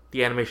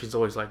the animation's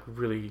always like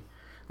really.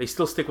 They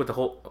still stick with the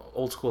whole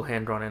old school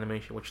hand drawn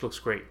animation, which looks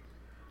great.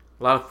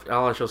 A lot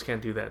of shows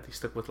can't do that. They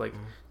stick with like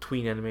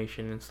tween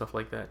animation and stuff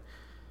like that.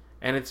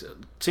 And it's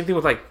same thing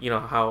with like, you know,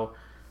 how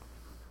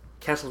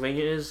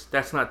Castlevania is.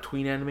 That's not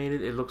tween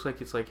animated. It looks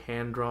like it's like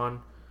hand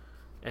drawn,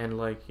 and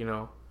like, you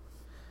know,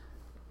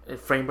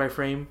 frame by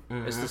frame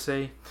is to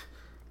say.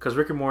 Because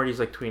Rick and Morty is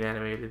like tween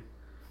animated.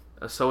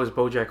 So is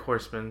BoJack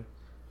Horseman,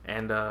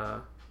 and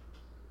what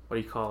do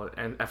you call it?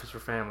 And F is for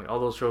Family.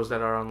 All those shows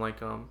that are on like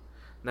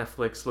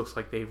Netflix looks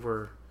like they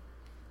were,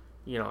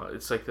 you know,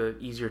 it's like the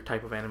easier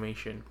type of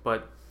animation.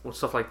 But with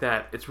stuff like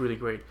that, it's really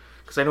great.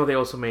 Because I know they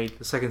also made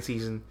the second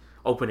season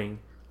opening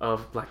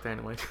of Black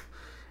Dynamite.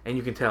 And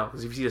you can tell,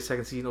 because if you see the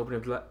second season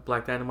opening of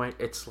Black Dynamite,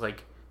 it's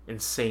like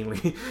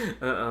insanely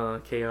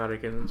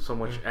chaotic and so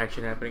much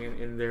action happening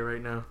in there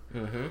right now.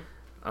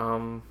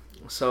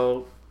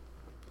 So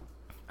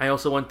I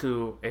also went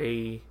to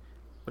a,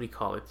 what do you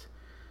call it?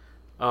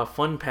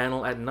 fun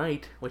panel at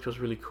night, which was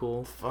really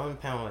cool. Fun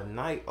panel at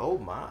night? Oh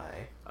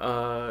my.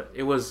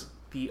 It was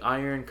the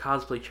Iron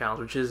Cosplay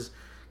Challenge, which is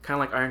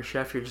kind of like Iron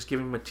Chef. You're just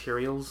giving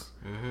materials,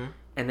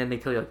 and then they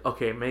tell you, like,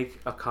 okay, make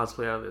a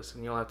cosplay out of this,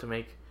 and you'll have to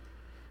make...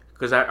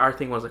 Because our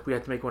thing was, like, we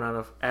had to make one out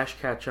of Ash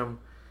Ketchum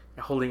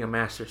holding a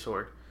Master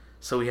Sword.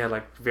 So we had,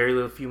 like, very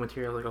little few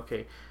material. Like,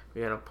 okay,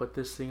 we had to put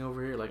this thing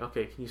over here. Like,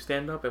 okay, can you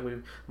stand up? And we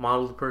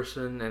modeled the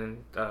person,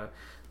 and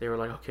they were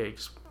like, okay,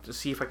 just to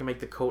see if I can make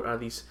the coat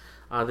out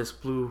of this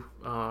blue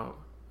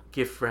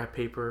gift wrap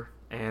paper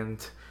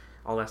and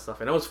all that stuff.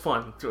 And it was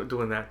fun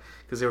doing that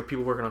because there were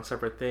people working on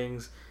separate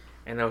things,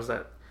 and that was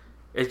that.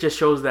 It just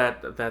shows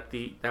that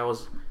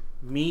was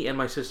me and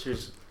my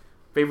sister's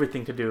favorite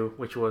thing to do,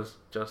 which was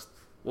just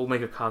we'll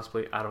make a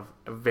cosplay out of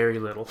very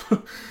little.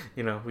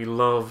 You know, we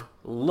love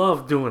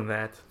doing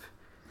that,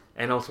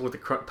 and also with the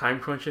time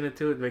crunch in it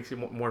too, it makes it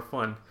more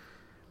fun.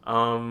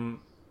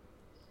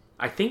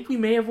 I think we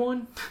may have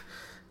won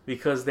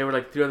because there were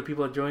like 3 other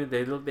people that joined.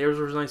 Theirs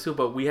was nice too,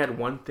 but we had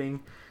one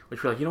thing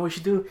which we're like, you know what we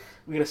should do?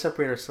 We gotta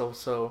separate ourselves.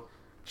 So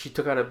she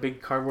took out a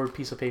big cardboard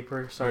piece of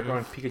paper, started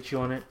drawing Pikachu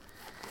on it.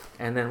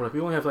 And then we're like,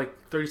 we only have like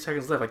 30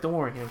 seconds left. Like, don't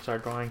worry. And we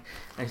started drawing.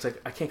 And he's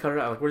like, I can't cut it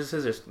out. Like, where's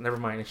the scissors? Never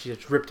mind. And she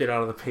just ripped it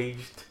out of the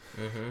page.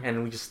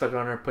 And we just stuck it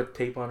on her, put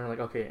tape on her. Like,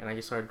 okay. And I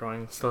just started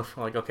drawing stuff.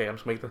 I'm like, okay, I'm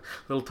just making the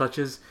little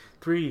touches.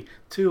 3,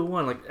 2,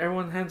 1. Like,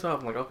 everyone hands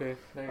off. I'm like, okay.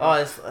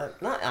 It's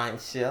not Iron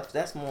Chef.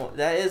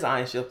 That is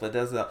Iron Chef,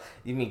 but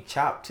you mean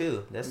Chop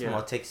too. That's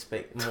more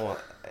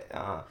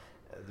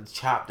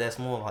Chop. That's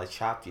more like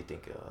Chop you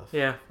think of.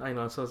 Yeah, I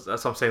know. So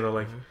that's what I'm saying though.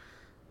 Like,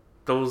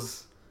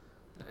 those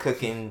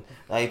cooking,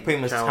 like pretty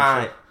much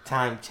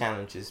time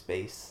challenges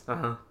based.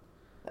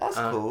 That's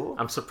cool.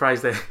 I'm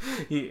surprised that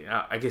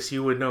I guess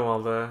you would know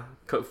all the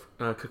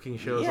cooking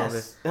shows.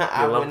 Yes,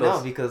 I would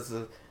know because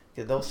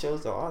those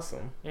shows are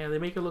awesome. Yeah, they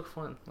make it look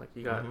fun. Like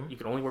you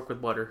can only work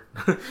with butter.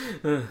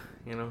 You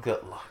know.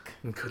 Good luck.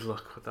 Good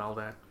luck with all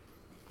that.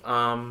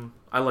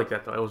 I like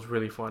that though. It was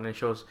really fun. It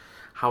shows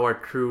how our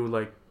true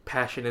like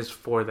passion is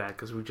for that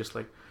because we just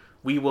like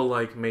we will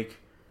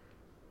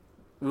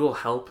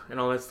help and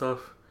all that stuff.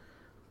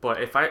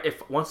 But if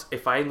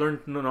I learn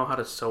to know how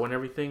to sew and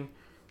everything,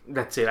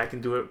 that's it. I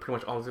can do it pretty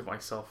much all of it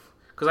myself.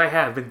 Because I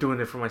have been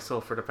doing it for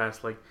myself for the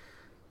past like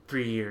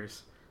 3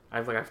 years.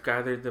 I've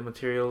gathered the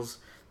materials.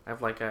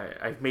 I've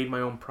made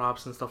my own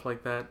props and stuff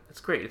like that.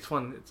 It's great. It's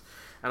fun.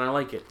 And I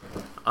like it.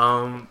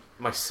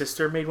 My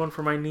sister made one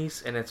for my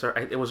niece, and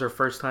it was her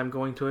first time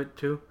going to it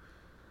too.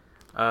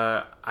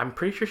 I'm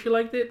pretty sure she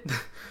liked it.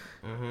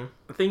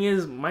 The thing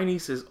is, my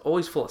niece is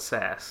always full of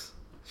sass.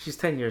 She's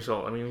 10 years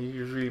old. I mean,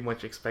 it's pretty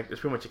much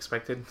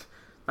expected.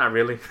 Not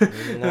really.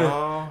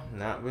 No,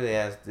 not really.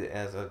 As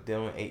a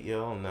dealing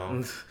 8-year-old,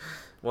 no.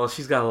 Well,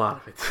 she's got a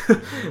lot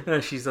of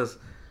it.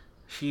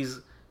 She's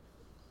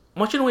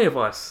much in the way of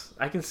us.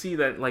 I can see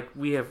that like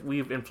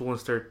we've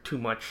influenced her too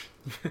much,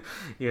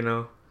 you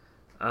know.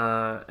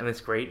 And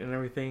it's great and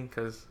everything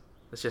because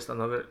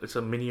it's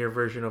a minier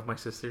version of my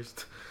sister's,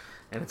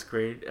 and it's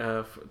great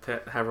to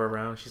have her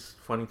around. She's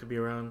funny to be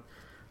around.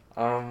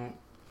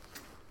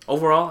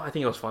 Overall, I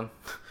think it was fun.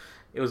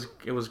 It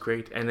was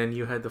great, and then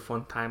you had the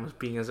fun time of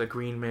being as a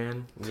green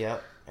man.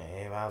 Yep,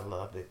 I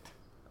loved it.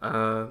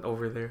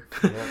 Over there.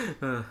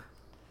 Yep.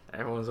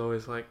 Everyone's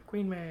always like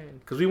green man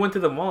because we went to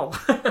the mall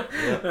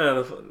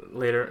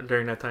later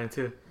during that time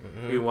too.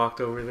 We walked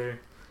over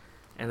there,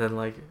 and then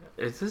like,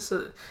 is this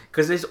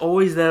because there's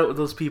always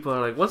those people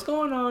are like, what's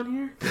going on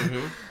here?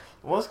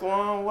 What's going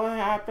on? What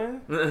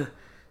happened?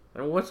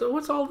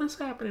 What's all this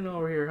happening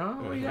over here? Huh?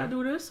 We gotta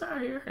do this out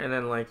here, and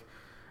then like.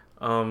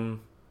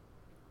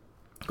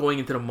 Going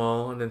into the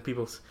mall and then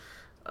people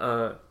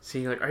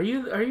seeing like, are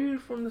you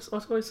from this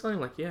Oswego sign?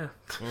 Like, yeah.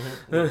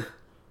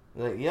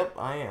 Like, yep,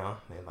 I am.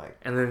 They're like,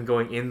 and then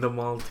going in the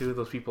mall too,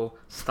 those people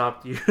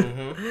stopped you.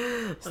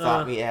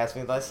 Stopped me, asked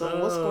me like, so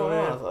what's going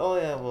on? I was like, oh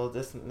yeah, well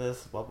this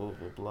blah blah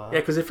blah blah. Yeah,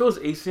 because if it was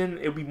Asian,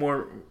 it'd be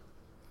more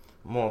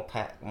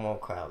packed, more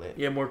crowded.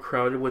 Yeah, more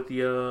crowded with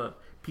the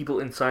people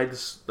inside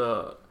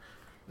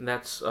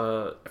that's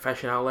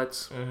fashion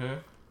outlets.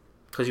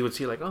 Because you would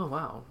see like, oh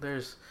wow,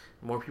 there's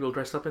more people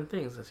dressed up in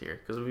things this year.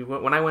 Because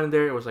when I went in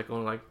there, it was like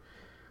only like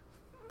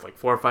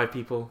 4 or 5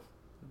 people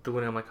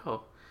doing it. I'm like,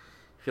 oh,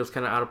 feels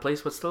kind of out of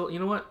place, but still, you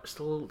know what?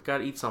 Still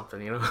gotta eat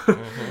something, you know.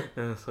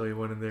 And so we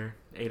went in there,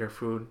 ate our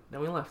food, then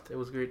we left. It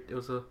was great. It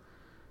was a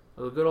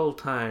good old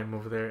time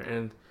over there,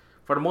 and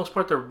for the most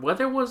part, the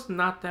weather was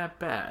not that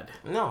bad.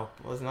 No,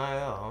 it was not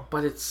at all.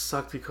 But it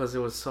sucked because it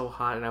was so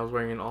hot, and I was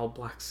wearing an all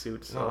black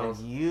suit. So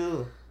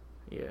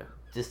yeah.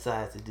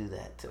 Decided to do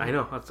that too. I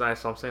know. That's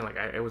what I'm saying. Like,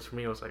 it was for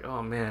me. It was like,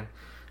 oh man,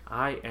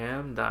 I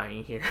am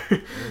dying here.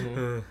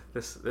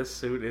 This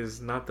suit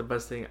is not the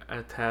best thing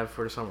to have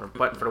for the summer,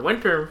 but for the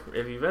winter,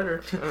 it'd be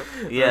better.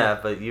 Yeah,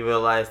 but you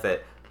realize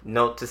that.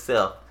 Note to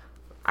self: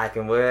 I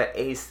can wear it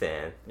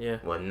ASAN. Yeah.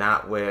 Will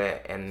not wear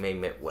it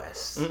Anime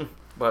Midwest.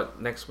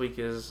 But next week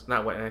is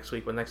not what next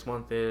week, but next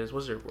month is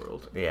Wizard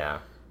World. Yeah.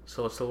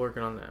 So it's still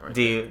working on that, right?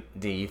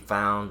 Do you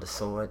found the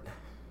sword?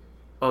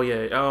 Oh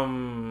yeah.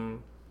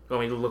 You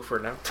want me to look for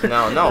it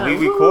now? No, we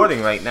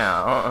recording right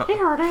now.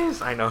 Here it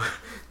is. I know.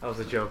 That was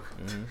a joke.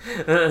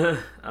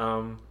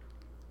 Mm-hmm.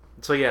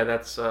 So yeah,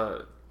 that's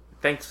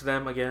thanks to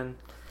them again.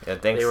 Yeah,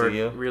 thanks to you.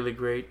 They were really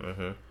great.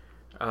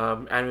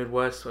 Mm-hmm. Animated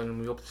West, and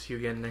we hope to see you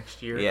again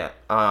next year. Yeah.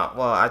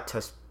 Well, I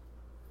touched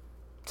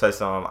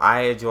on.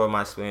 I enjoy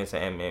my experience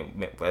at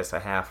Animated West. I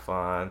have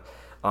fun.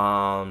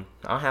 I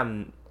don't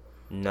have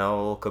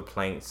no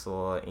complaints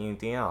or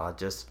anything else. I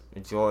just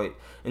enjoyed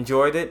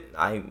it.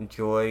 I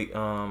enjoyed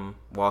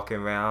walking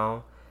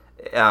around.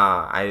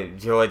 I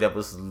enjoyed that it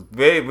was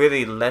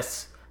really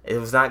less. It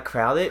was not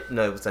crowded.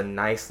 No, it was a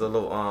nice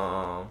little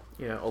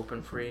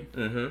open free.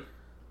 Mm-hmm.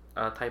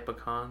 Type of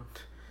con.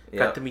 Yep.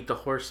 Got to meet the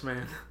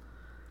Horseman.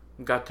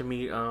 Got to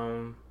meet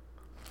all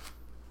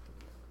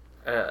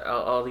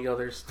the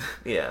others.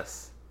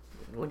 Yes.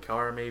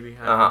 Linkara maybe.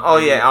 Oh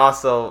yeah.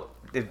 Also,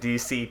 do you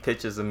see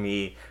pictures of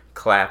me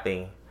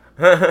clapping?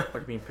 What do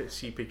you mean?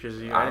 See pictures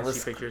of you? I didn't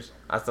see pictures.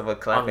 I started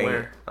clapping on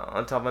where?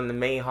 On top of the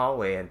main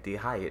hallway at the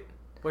Hyatt.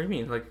 What do you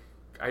mean? Like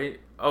I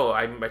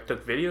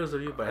took videos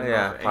of you, but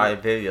probably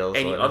videos.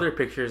 Any other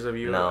pictures of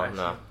you?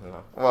 No.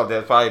 Well,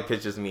 there's probably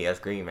pictures of me as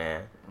Green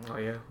Man. Oh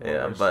yeah.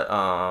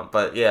 Yeah,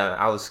 but yeah,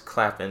 I was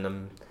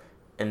clapping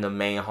in the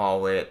main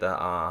hallway at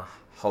the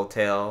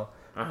hotel.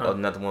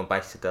 Another one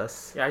bites the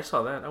dust. Yeah, I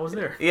saw that. I was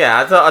there. Yeah,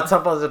 I talked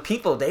about the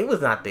people. They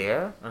was not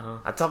there.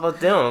 I talked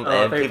about them,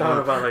 and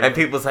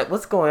people was like,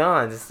 "What's going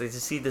on?" They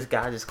just see this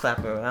guy just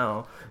clapping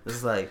around.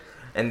 It's like,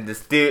 and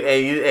this dude,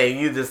 and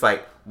you just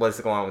like,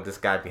 what's going on with this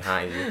guy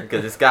behind you?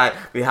 Because this guy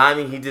behind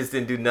me, he just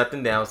didn't do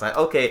nothing. Then I was like,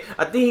 okay,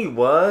 I think he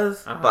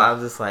was, but I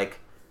was just like,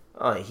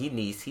 oh, he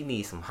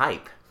needs some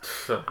hype.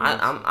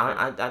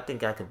 I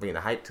think I could bring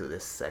the hype to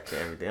this section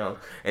and everything else.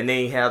 And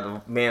then you have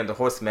the man, the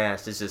horse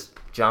master, just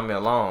jump me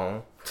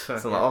along. So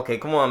like, okay,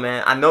 come on,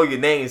 man. I know your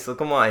name, so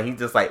come on. He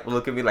just like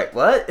look at me like,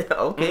 what?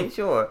 Okay,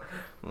 sure.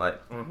 I'm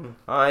like, all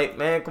right,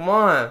 man, come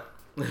on.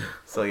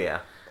 So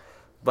yeah.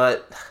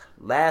 But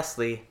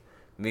lastly,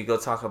 we go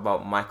talk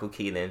about Michael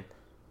Keaton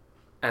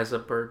as a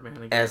Birdman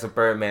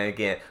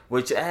again.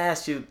 Which can I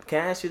ask you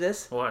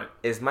this? What?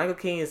 Is Michael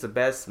Keaton the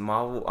best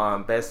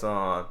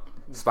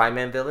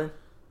Spider-Man villain?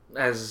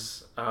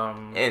 As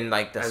in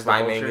like the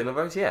Spider-Man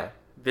universe, yeah.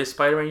 This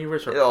Spider-Man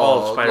universe or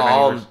all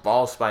Spider-Man universe?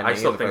 All Spider-Man I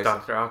still universe.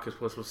 think Dr.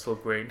 Octopus was still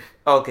great.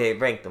 Okay,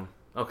 rank them.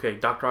 Okay,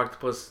 Dr.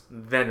 Octopus,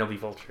 then it'll be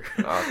Vulture.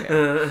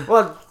 Okay.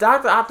 Well,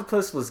 Dr.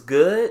 Octopus was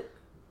good.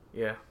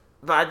 Yeah.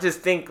 But I just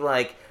think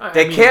like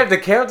the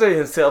character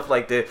himself,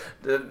 like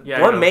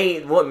what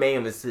made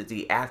him is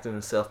the actor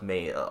himself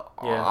made an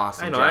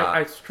awesome job.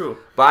 It's true.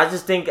 But I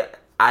just think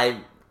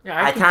I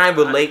kind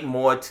of relate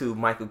more to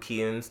Michael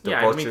Keaton's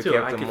Vulture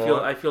character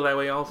more. I feel that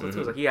way also too.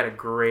 It's like he had a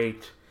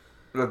great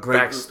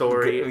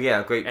backstory,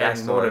 great backstory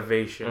and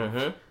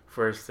motivation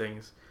for his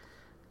things.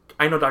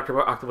 I know Dr.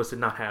 Octopus did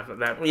not have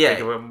that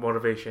big of a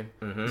motivation,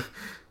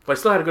 but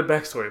still had a good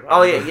backstory.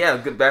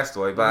 Good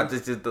backstory. But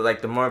just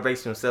like the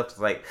motivation himself is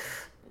like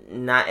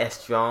not as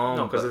strong.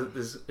 No,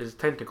 because his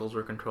tentacles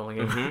were controlling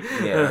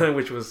him,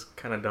 which was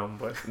kind of dumb.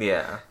 But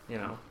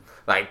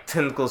like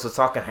tentacles were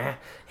talking.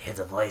 Hear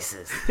the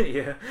voices.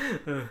 Yeah.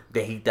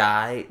 Then he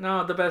died.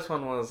 No, the best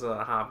one was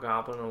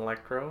Hobgoblin and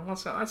Electro.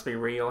 Let's be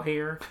real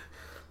here.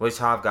 Which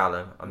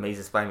Hobgoblin?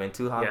 Amazing Spider-Man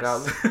 2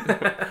 Hobgoblin?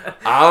 Yes.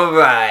 All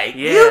right.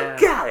 Yeah.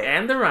 You got it.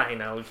 And the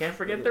Rhino. We can't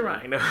forget the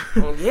Rhino.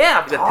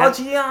 Yeah,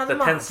 the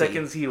 10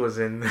 seconds he was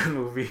in the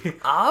movie.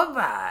 All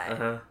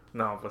right.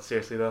 No, but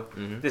seriously though,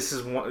 this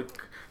is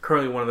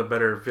currently one of the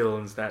better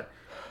villains that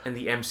in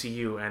the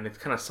MCU, and it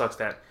kind of sucks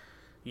that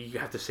you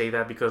have to say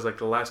that because like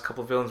the last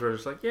couple villains were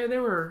just like, yeah, they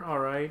were all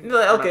right.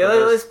 Okay,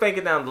 let's break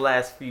it down. The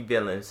last few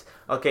villains.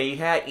 Okay, you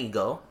had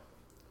Ego.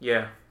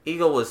 Yeah.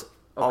 Ego was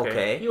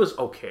okay. He was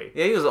okay.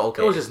 Yeah, he was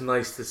okay. It was just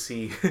nice to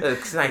see.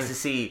 It's nice to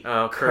see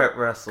Kurt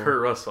Russell.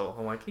 Kurt Russell.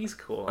 I'm like, he's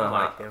cool. I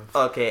like him.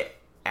 Okay,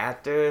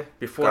 after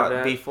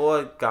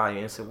before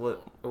Guardians,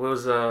 what? It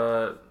was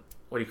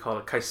what do you call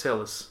it?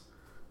 Caecilius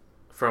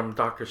from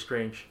Doctor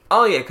Strange.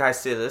 Oh yeah,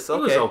 Caecilius.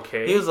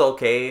 Okay. He was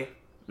okay.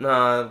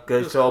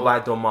 Good show by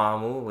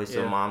Dormammu, which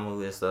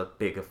Dormammu is a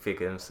bigger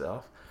figure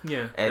himself.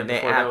 Yeah, and then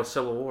before that was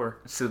Civil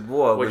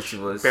War, which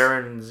was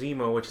Baron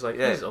Zemo, which is like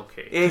he's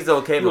okay. He's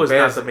okay, he was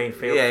not the main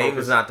focus. Yeah, he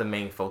was not the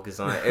main focus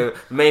on it.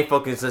 The main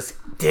focus is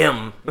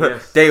them.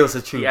 Yes. They was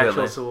a true villain. The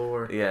actual Civil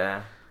War.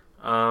 Yeah.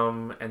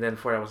 And then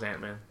before that was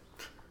Ant-Man.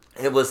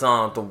 It was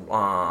on the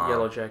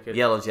Yellow Jacket.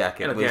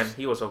 And again,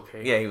 he was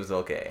okay. Yeah, he was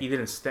okay. He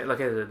didn't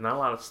not a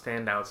lot of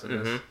standouts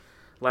in this.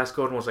 Last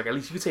Golden was like, at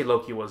least you could say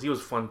Loki was. He was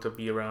fun to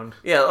be around.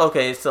 Yeah,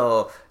 okay,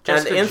 so...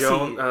 Jessica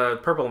Jones,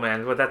 Purple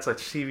Man, but that's a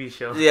TV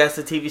show. Yeah, it's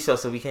a TV show,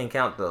 so we can't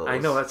count those. I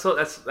know, that's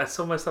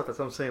so messed up. That's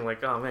what I'm saying.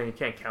 Like, oh man, you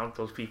can't count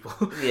those people.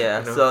 Yeah,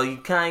 you know? So you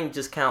kind of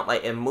just count,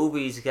 like, in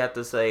movies, you have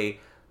to say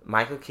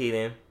Michael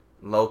Keaton,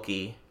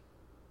 Loki.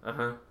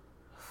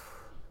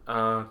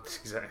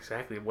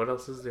 Exactly. What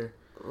else is there?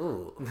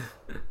 Ooh.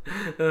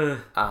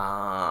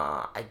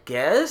 I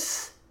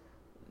guess...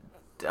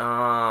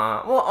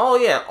 Ultron.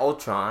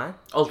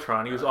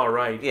 Ultron, he was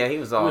alright. Yeah, he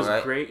was alright. He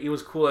was great. He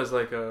was cool as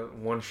like a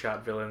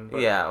one-shot villain.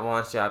 Yeah,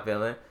 one-shot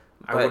villain.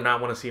 I would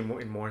not want to see him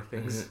in more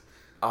things.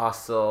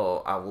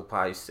 Also, I will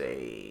probably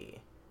say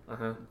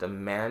the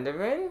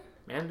Mandarin.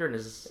 Mandarin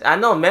is... I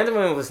know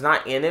Mandarin was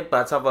not in it,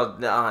 but I talk about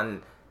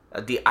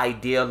the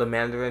idea of the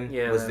Mandarin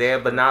was there,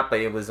 but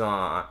it was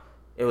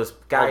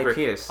Guy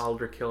Pearce.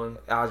 Aldrich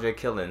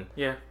Killen.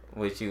 Yeah.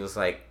 Which he was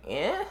like,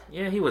 yeah?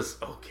 Yeah, he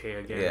was okay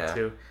again,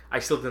 too. I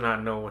still did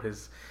not know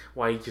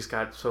why he just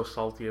got so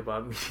salty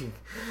about meeting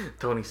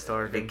Tony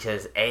Stark.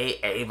 Because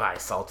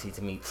everybody's salty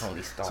to meet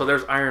Tony Stark. So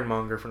there's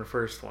Ironmonger from the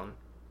first one.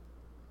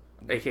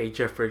 A.K.A.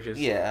 Jeff Bridges.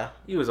 Yeah.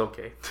 He was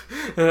okay.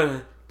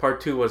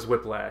 Part 2 was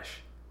Whiplash.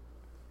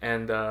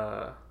 And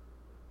I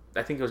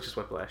think it was just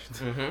Whiplash.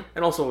 Mm-hmm.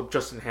 And also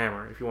Justin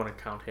Hammer, if you want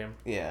to count him.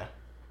 Yeah.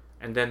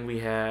 And then we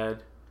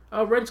had...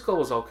 Red Skull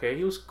was okay.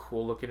 He was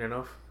cool looking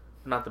enough.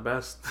 Not the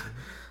best.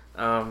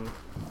 And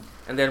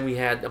then we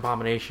had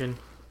Abomination.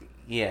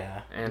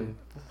 Yeah. And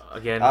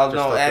again...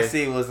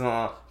 actually it was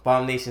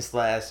Abomination /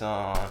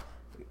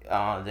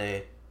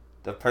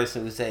 the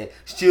person who said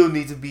still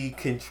need to be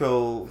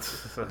controlled.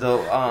 Fucking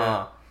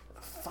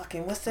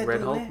what's that?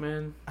 Red Hulk,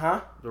 man. Huh?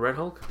 The Red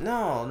Hulk?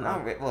 No,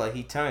 not Red. Well,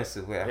 he turns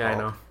to Red Hulk. Yeah, I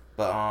know.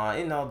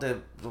 But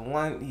the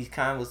one he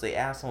kind of was the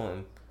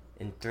asshole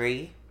in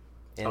 3.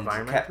 Of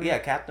Iron Man 3? Yeah,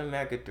 Captain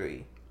America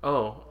 3.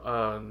 Oh,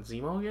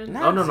 Zemo again?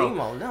 Not no.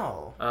 Zemo,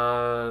 no.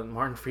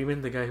 Martin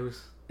Freeman, the guy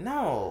who's...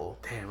 No.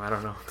 Damn, I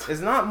don't know.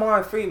 It's not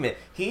Martin Freeman.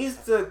 He's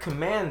the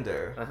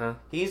commander. Uh-huh.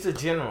 He's the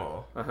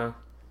general. Uh-huh.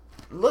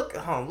 Look it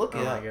up. Oh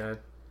my god.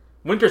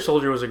 Winter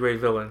Soldier was a great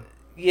villain.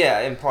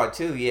 Yeah, in part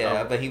 2,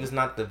 but he was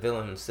not the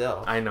villain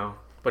himself. I know.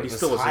 But he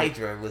still was...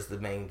 Hydra was the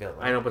main villain.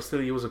 I know, but still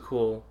he was a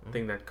cool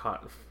thing that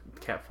Cap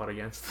fought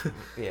against.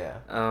 Yeah.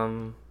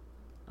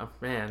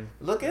 Man.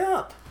 Look it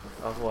up.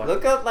 Of what?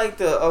 Look up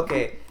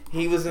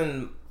he was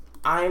in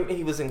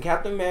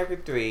Captain America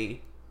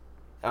 3.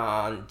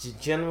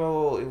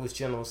 General, it was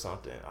General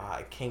something.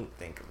 I can't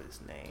think of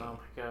his name. Oh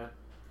my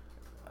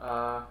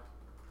god.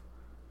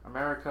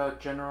 America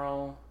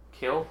General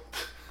Kill?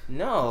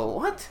 No,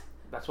 what?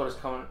 That's what's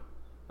coming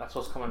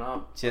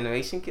up.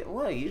 Generation Kill?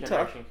 What are you talking?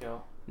 Generation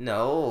Kill.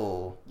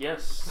 No.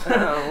 Yes.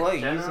 What?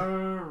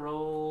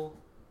 General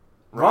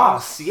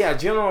Ross. Yeah,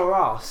 General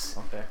Ross.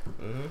 Okay.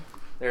 Mm-hmm.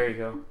 There you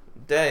go.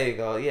 There you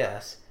go.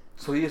 Yes.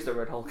 So he is the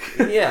Red Hulk.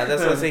 Yeah,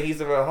 that's what I say. He's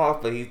the Red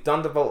Hulk, but he's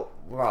Thunderbolt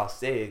Ross.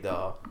 There you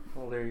go.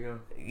 Well, there you go.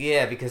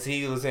 Yeah, because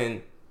he was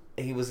in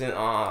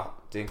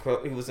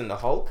the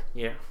Hulk.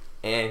 Yeah.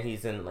 And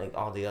he's in like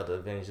all the other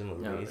Avengers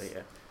movies.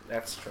 Yeah,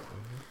 that's true.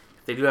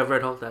 If they do have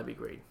Red Hulk, that'd be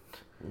great.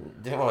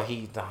 Well,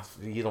 you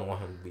don't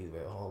want him to be the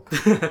Red Hulk.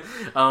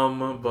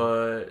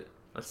 But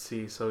let's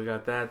see. So we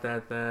got that,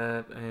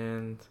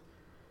 and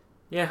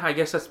yeah, I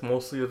guess that's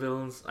mostly the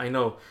villains. I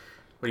know.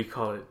 What do you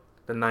call it?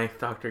 The Ninth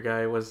Doctor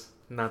guy was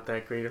not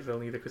that great a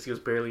villain either because he was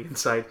barely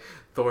inside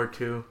Thor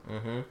 2.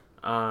 Mm-hmm.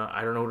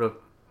 I don't know the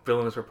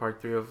villain is for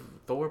part 3 of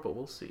Thor, but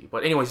we'll see.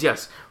 But anyways,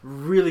 yes,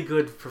 really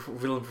good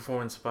villain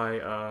performance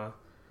by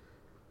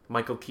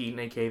Michael Keaton,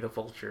 aka the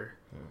Vulture.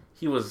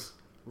 He was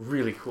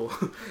really cool.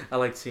 I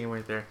liked seeing him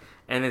right there,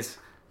 and it's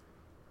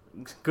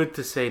good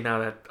to say now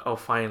that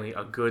finally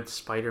a good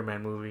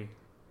Spider-Man movie,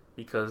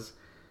 because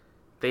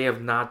they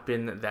have not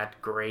been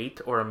that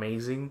great or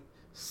amazing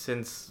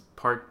since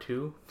part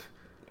 2.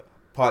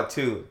 Part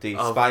 2, the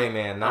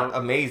Spider-Man, not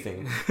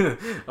amazing.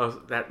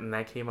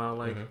 that came out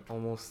like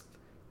almost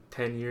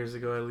 10 years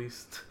ago at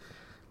least.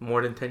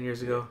 More than 10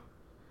 years ago.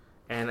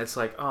 And it's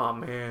like, oh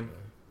man.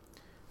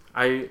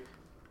 I'm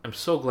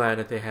so glad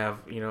that they have,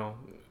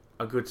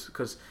 a good...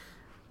 Because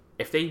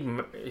if they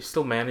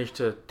still manage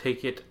to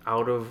take it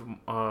out of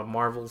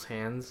Marvel's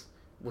hands,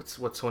 what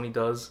Sony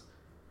does,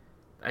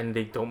 and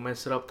they don't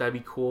mess it up, that'd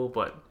be cool,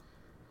 but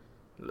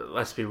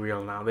let's be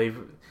real now.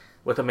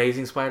 With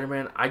Amazing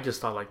Spider-Man, I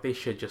just thought like they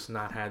should just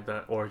not had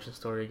the origin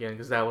story again,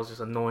 because that was just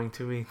annoying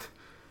to me.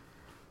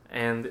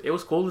 And it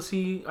was cool to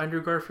see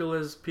Andrew Garfield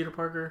as Peter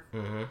Parker.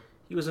 Mm-hmm.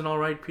 He was an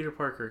alright Peter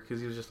Parker,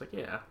 because he was just like,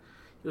 yeah,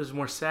 he was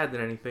more sad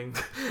than anything,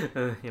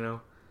 but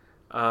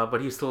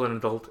he was still an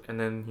adult. And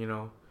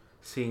then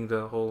seeing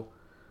the whole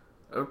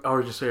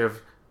origin story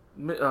of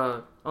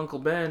Uncle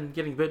Ben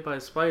getting bit by a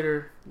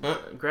spider,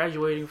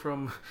 graduating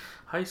from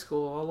high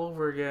school all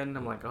over again.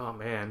 I'm like, oh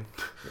man,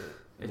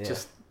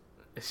 it's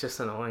just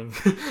annoying.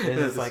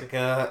 It's like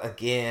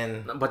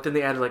again. But then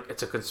they added like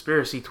it's a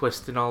conspiracy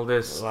twist and all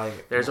this.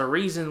 Like there's a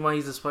reason why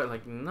he's a spider.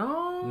 Like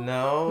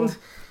no,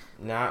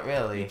 not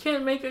really. You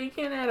can't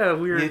add a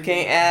weird. You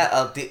can't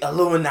add the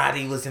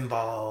Illuminati was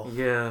involved.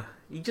 Yeah,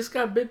 he just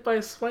got bit by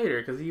a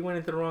spider because he went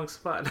into the wrong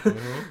spot.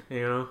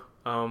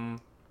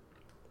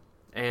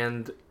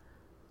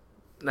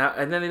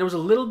 And then there was a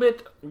little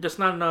bit, just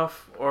not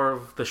enough,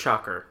 of the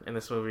Shocker in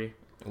this movie.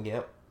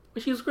 Yep.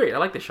 Which he was great. I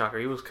like the Shocker.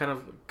 He was kind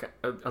of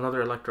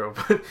another Electro,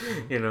 but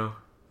he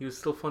was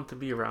still fun to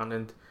be around.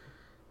 And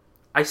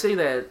I say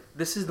that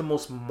this is the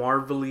most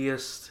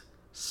Marveliest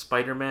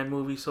Spider-Man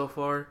movie so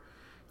far,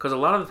 because a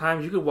lot of the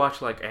times you could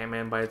watch like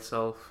Ant-Man by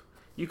itself,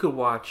 you could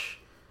watch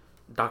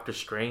Doctor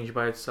Strange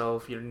by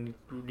itself. You don't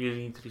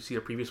really need to see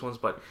the previous ones,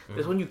 but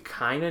this one you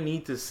kind of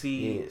need to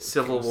see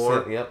Civil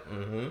War. Yep.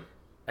 Mm-hmm.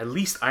 at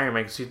least Iron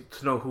Man to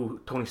know who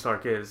Tony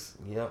Stark is.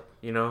 Yep.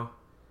 You know,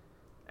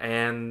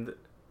 and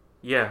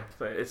yeah,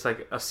 it's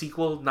like a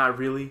sequel, not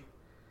really,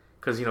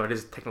 because you know it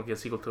is technically a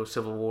sequel to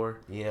Civil War.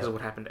 Yeah. Because of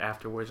what happened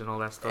afterwards and all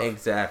that stuff.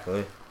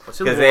 Exactly.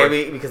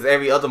 Because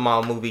every other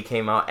Marvel movie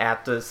came out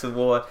after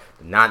Civil War,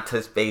 not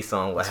touch base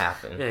on what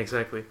happened. Yeah,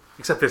 exactly.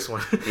 Except this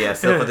one. Yeah,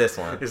 except for this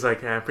one. It's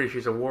like, I'm pretty sure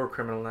he's a war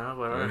criminal now,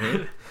 but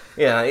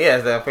yeah,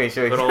 I'm pretty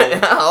sure.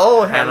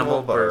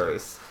 Hannibal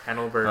Buress.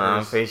 Hannibal Buress.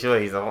 I'm pretty sure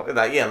he's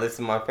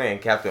listen to my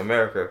friend Captain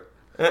America.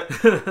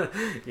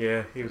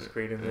 Yeah, he was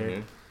great in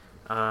there.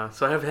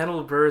 So I have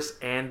Hannibal Buress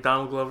and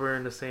Donald Glover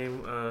in the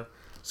same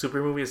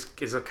super movie.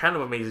 Is a kind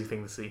of amazing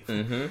thing to see.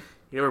 Mm-hmm.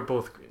 They were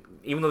both,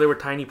 even though they were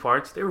tiny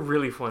parts, they were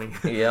really funny.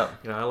 Yeah.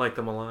 You know, I like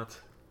them a lot.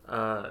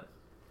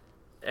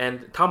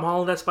 And Tom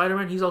Holland, that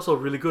Spider-Man, he's also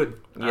really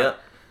good. Yeah.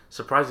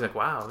 Surprising, like,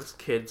 wow, this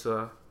kid's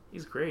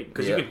he's great,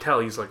 because you can tell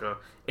he's like a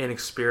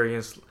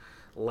inexperienced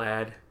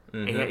lad,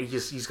 and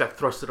he's got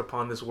thrusted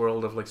upon this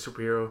world of like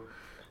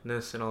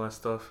superhero-ness and all that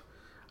stuff.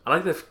 I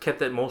like they've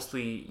kept it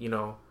mostly, you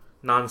know,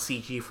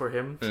 non-CG for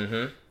him.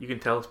 Mm-hmm. You can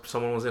tell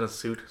someone was in a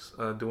suit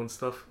doing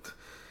stuff,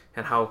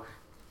 and how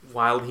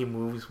wild he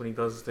moves when he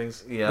does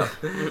things. Yeah.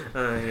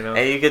 You know,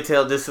 and you can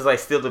tell this is like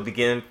still the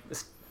beginning,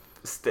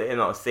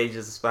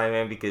 stages of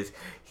Spider-Man, because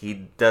he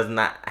does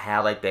not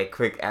have like that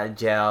quick,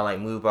 agile, like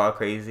move all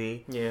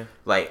crazy. Yeah.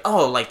 Like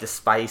the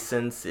spy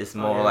sense is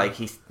more like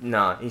he's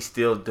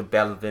still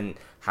developing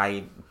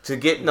how to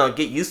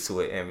get used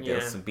to it and everything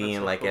else,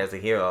 being like cool. As a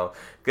hero.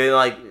 Cause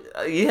like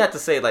you have to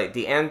say like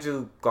the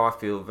Andrew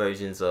Garfield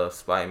versions of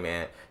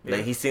Spider-Man,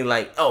 like he seemed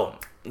like how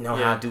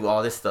to do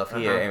all this stuff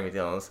here and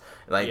everything else.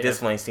 Like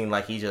this one seemed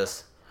like he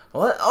just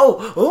like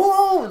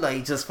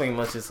just pretty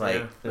much just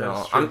like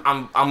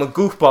I'm a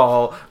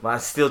goofball, but I'm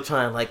still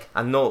trying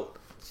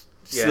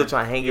still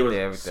trying to hang in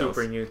there.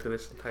 Super new to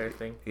this entire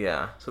thing.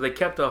 Yeah. So they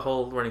kept the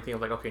whole running thing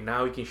of like, okay,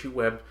 now he can shoot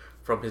web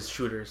from his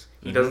shooters.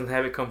 He doesn't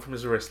have it come from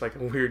his wrist like a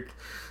weird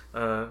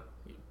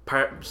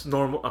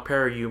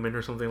parahuman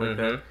or something like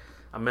that.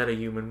 A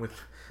metahuman with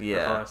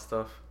all that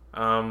stuff.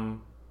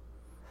 And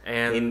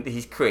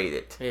he's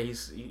created. Yeah,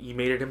 he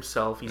made it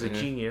himself. He's a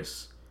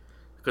genius.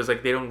 Because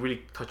like they don't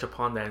really touch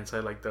upon that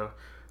inside like the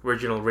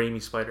original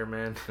Raimi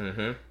Spider-Man.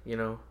 You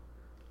know,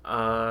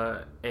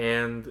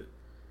 and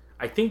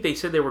I think they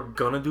said they were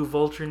gonna do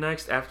Vulture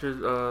next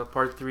after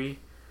part 3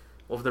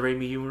 of the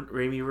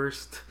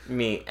Raimi-verse. You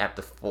mean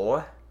after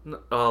 4?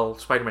 No,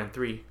 Spider-Man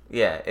 3.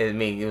 Yeah, it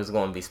was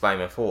going to be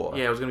Spider-Man 4.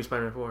 Yeah, it was going to be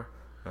Spider-Man 4.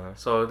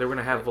 So they were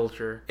going to have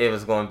Vulture. It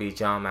was going to be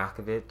John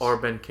Malkovich. Or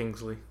Ben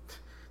Kingsley.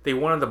 They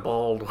wanted the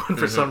bald one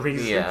for some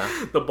reason. Yeah.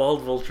 The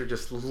bald Vulture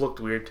just looked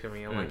weird to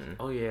me. I'm like,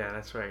 oh yeah,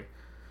 that's right.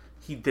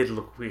 He did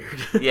look weird.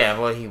 Yeah,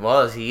 well, he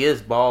was. He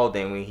is bald,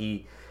 and when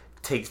he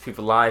takes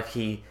people alive,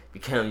 he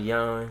becomes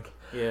young.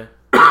 Yeah.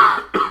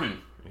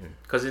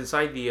 Because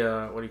inside the,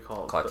 what do you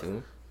call it?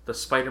 Cartoon? The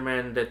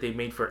Spider-Man that they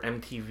made for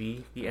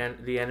MTV,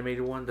 the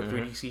animated one, the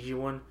 3D CG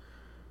one,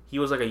 he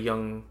was like a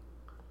young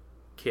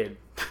kid.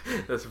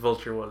 That's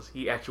Vulture was.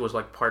 He actually was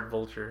like part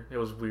Vulture. It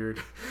was weird.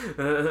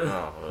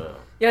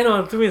 Yeah,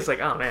 no, to me it's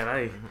like, oh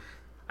man,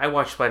 I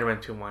watch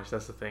Spider-Man too much.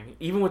 That's the thing.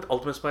 Even with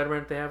Ultimate Spider-Man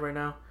that they have right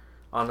now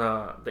on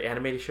the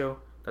animated show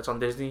that's on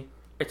Disney,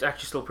 it's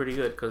actually still pretty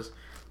good because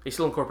they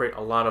still incorporate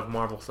a lot of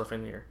Marvel stuff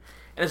in here.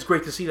 And it's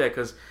great to see that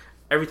because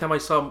every time I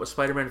saw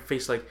Spider-Man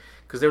face like,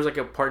 because there was like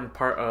a part in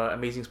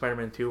Amazing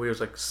Spider-Man 2 where he was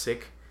like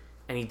sick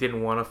and he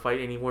didn't want to fight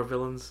any more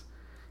villains.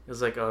 It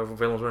was like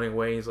villains running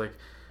away. He's like,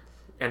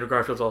 Andrew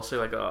Garfield's all sick,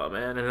 like, oh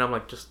man, and then I'm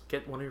like, just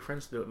get one of your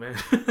friends to do it, man.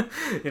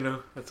 You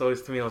know, that's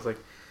always to me. I was like,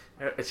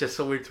 it's just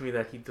so weird to me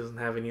that he doesn't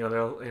have anyone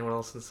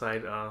else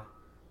inside,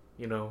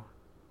 you know,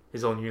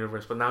 his own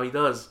universe, but now he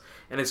does,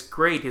 and it's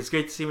great. It's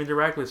great to see him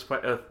interact with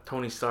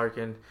Tony Stark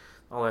and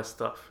all that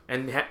stuff.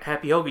 And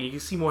Happy Hogan, you can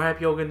see more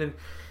Happy Hogan than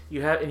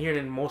you have in here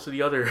than most of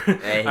the other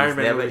Iron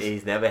Man movies.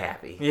 He's never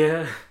happy.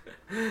 Yeah,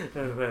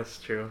 that's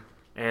true.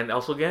 And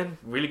also, again,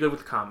 really good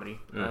with comedy.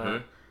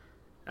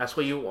 That's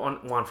what you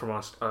want from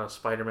a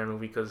Spider-Man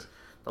movie, because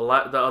the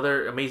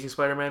other Amazing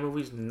Spider-Man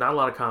movies, not a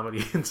lot of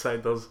comedy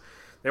inside those.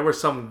 There were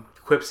some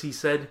quips he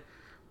said,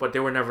 but they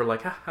were never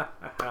like, ha ha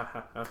ha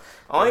ha ha.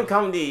 Only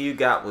comedy you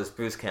got was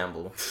Bruce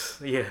Campbell.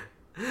 Yeah,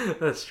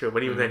 that's true.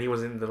 But even then, he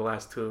was in the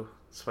last two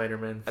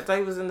Spider-Man. I thought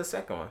he was in the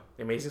second one.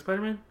 The Amazing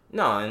Spider-Man?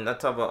 No, and I'm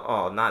talking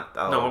about, no, I'm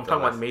talking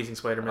about Amazing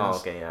Spider-Man. Oh,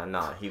 okay, yeah,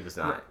 no, he was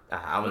not.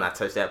 I would not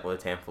touch that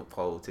with a 10-foot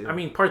pole, too. I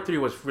mean, part 3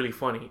 was really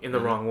funny in the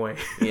wrong way.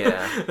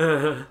 Yeah.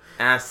 And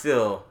I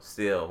still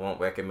won't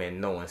recommend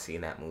no one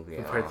seeing that movie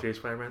at Part 3 of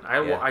Spider-Man?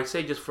 I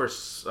say just for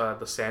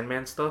the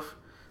Sandman stuff,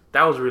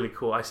 that was really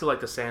cool. I still like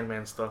the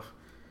Sandman stuff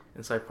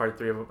inside part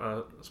 3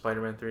 of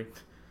Spider-Man 3.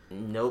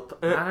 Nope.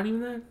 Not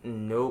even that?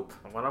 Nope.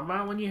 What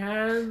about when you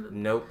had...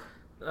 Nope.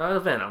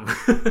 Venom.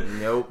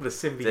 Nope. The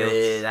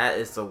symbiote. That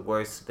is the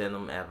worst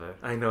Venom ever.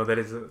 I know, that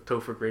is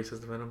Topher Grace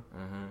as the Venom.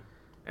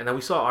 And then we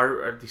saw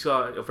we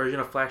saw a version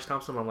of Flash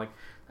Thompson. I'm like,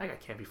 that guy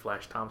can't be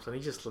Flash Thompson. He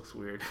just looks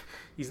weird.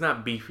 He's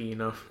not beefy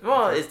enough.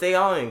 Well, they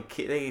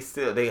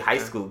high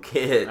school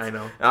kids. I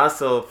know.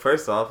 Also,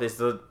 first off, it's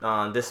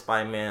this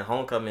Spider-Man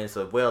Homecoming is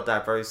a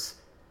well-diverse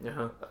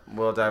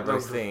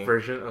thing.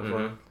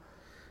 Version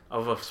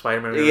of a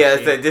Spider-Man. Yeah,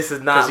 this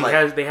is not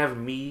like... They have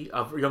me,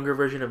 a younger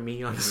version of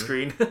me on the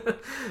screen.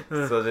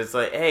 So it's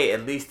like, hey,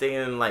 at least they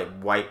didn't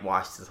like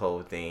whitewash this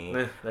whole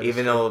thing.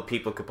 Even though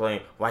people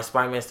complain, why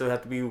Spider-Man still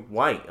have to be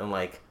white? I'm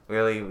like,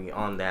 really? We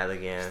on that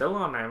again? Still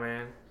on that,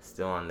 man.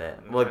 Still on that.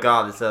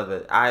 Regardless of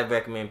it, I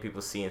recommend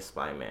people seeing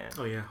Spider-Man.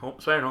 Oh yeah,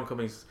 Spider-Man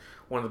Homecoming is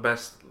one of the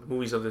best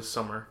movies of this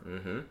summer,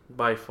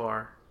 by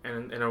far.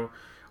 And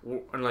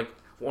like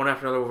one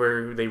after another,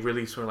 where they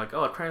really sort of like,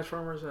 oh,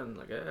 Transformers, and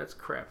like that's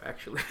crap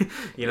actually.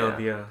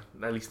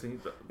 At least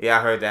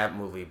I heard that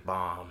movie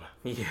bomb.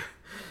 Yeah,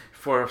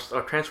 for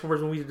a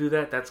Transformers movie to do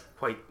that, that's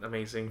quite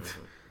amazing.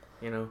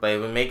 But it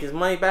will make its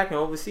money back in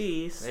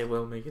overseas. It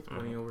will make its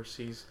money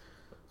overseas.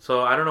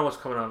 So I don't know what's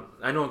coming on.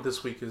 I know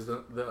this week is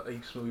the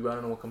Apes movie, but I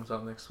don't know what comes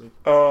out next week.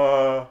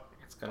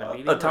 It's gonna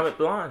be Atomic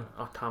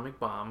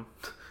Bomb,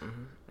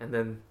 and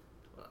then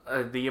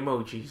the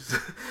Emojis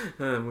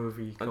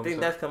movie. I think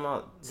that's come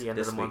out the end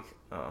of the month.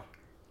 Oh,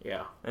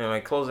 yeah.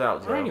 Anyway, close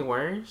out, Joe.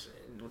 Anyways,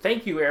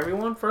 thank you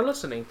everyone for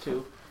listening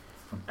to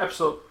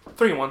episode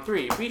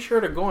 313. Be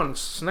sure to go on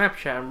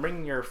Snapchat and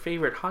bring your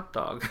favorite hot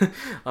dog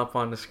up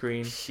on the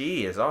screen.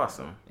 She is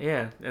awesome.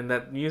 Yeah, and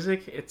that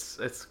music, it's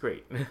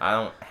great. I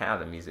don't have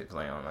the music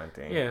playing on my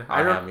thing. Yeah,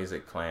 I don't have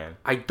music playing.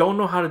 I don't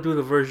know how to do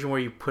the version where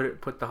you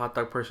put the hot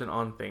dog person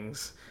on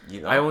things.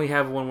 I only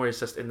have one where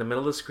it's just in the middle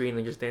of the screen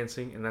and just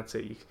dancing, and that's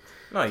it.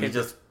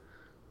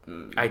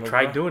 I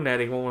tried doing that.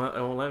 It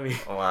won't let me.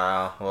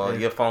 Wow. Well,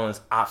 your phone is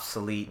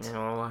obsolete.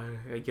 Well,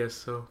 I guess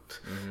so.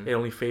 It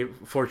only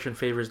fortune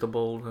favors the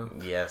bold. Huh?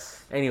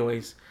 Yes.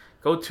 Anyways,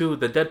 go to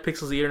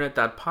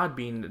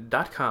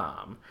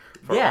thedeadpixelstheinternet.podbean.com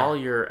for all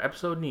your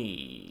episode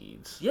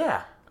needs.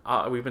 Yeah.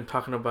 We've been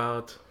talking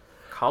about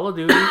Call of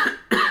Duty,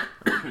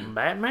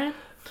 Batman,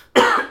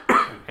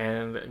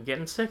 and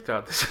getting sick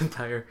throughout this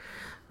entire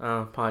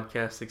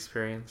podcast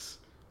experience.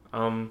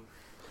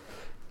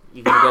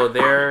 You can go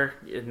there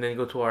and then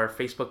go to our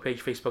Facebook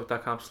page,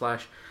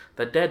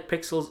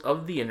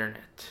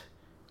 facebook.com/thedeadpixelsoftheinternet.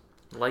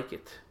 Like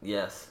it.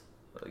 Yes.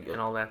 And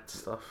all that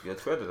stuff. Your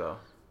Twitter, though.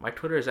 My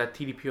Twitter is at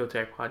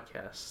TDPOTech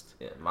Podcast.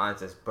 Yeah,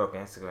 mine's just broke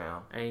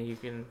Instagram. And you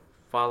can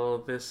follow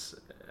this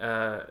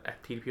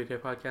at TDPOTech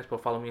Podcast,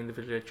 but follow me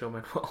individually at Joe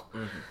Manuel.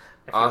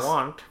 If you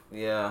want.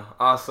 Yeah.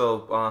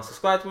 Also,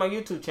 subscribe to my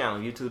YouTube channel,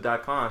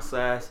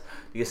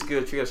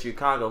 youtube.com/TheObscure Trio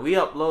Chicago. We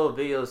upload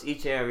videos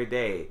each and every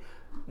day.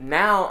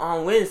 Now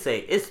on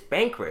Wednesday, it's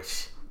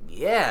Bankrush.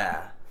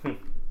 Yeah. And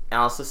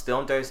also still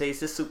on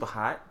Thursdays, it's Super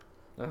Hot.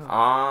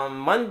 On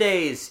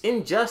Mondays,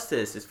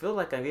 Injustice. It feels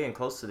like I'm getting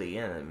close to the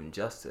end of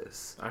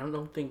Injustice. I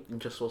don't think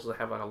Injustice supposed to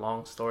have like a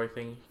long story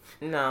thing.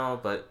 No,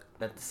 but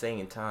at the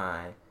same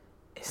time,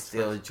 it's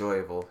still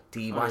enjoyable.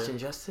 Do you watch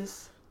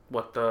Injustice? I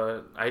want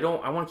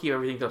to keep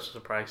everything that's a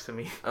surprise to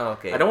me. Oh,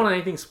 okay. I don't want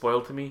anything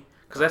spoiled to me.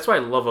 Because that's what I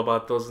love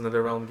about those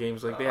NetherRealm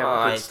games. Like, they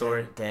have a good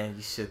story. Then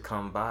you should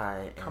come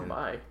by. Come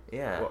by?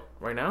 Yeah. What,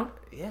 right now?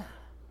 Yeah.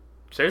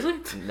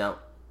 Seriously? No.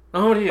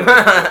 Oh, what do you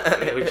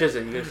Which is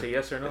it? You going to say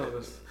yes or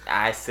no?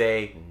 I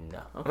say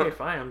no. Okay,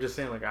 fine. I'm just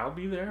saying, like, I'll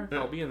be there.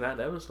 I'll be in that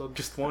episode.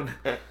 Just one.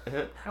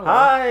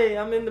 Hi,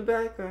 I'm in the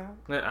background.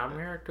 I'm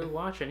here too,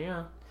 watching,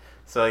 yeah.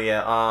 So,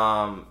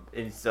 yeah,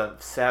 it's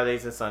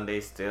Saturdays and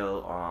Sundays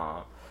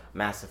still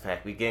Mass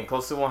Effect. We're getting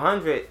close to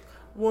 100.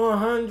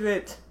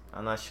 100.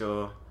 I'm not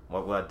sure.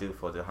 What will I do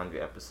for the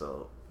 100th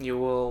episode? You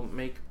will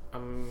make a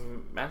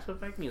Mass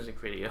Effect music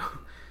video.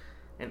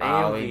 And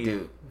we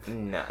do.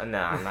 No,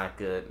 I'm not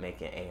good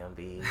making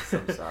AMVs.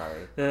 I'm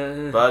sorry.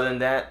 But other than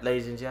that,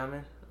 ladies and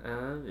gentlemen,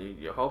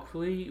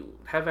 hopefully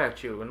have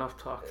at you. Enough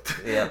talk.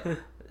 Yeah.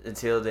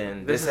 Until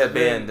then, this has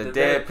been the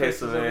Dead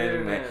Pixels of the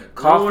Internet.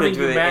 Coughing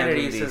through the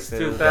humanity since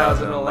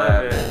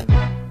 2011.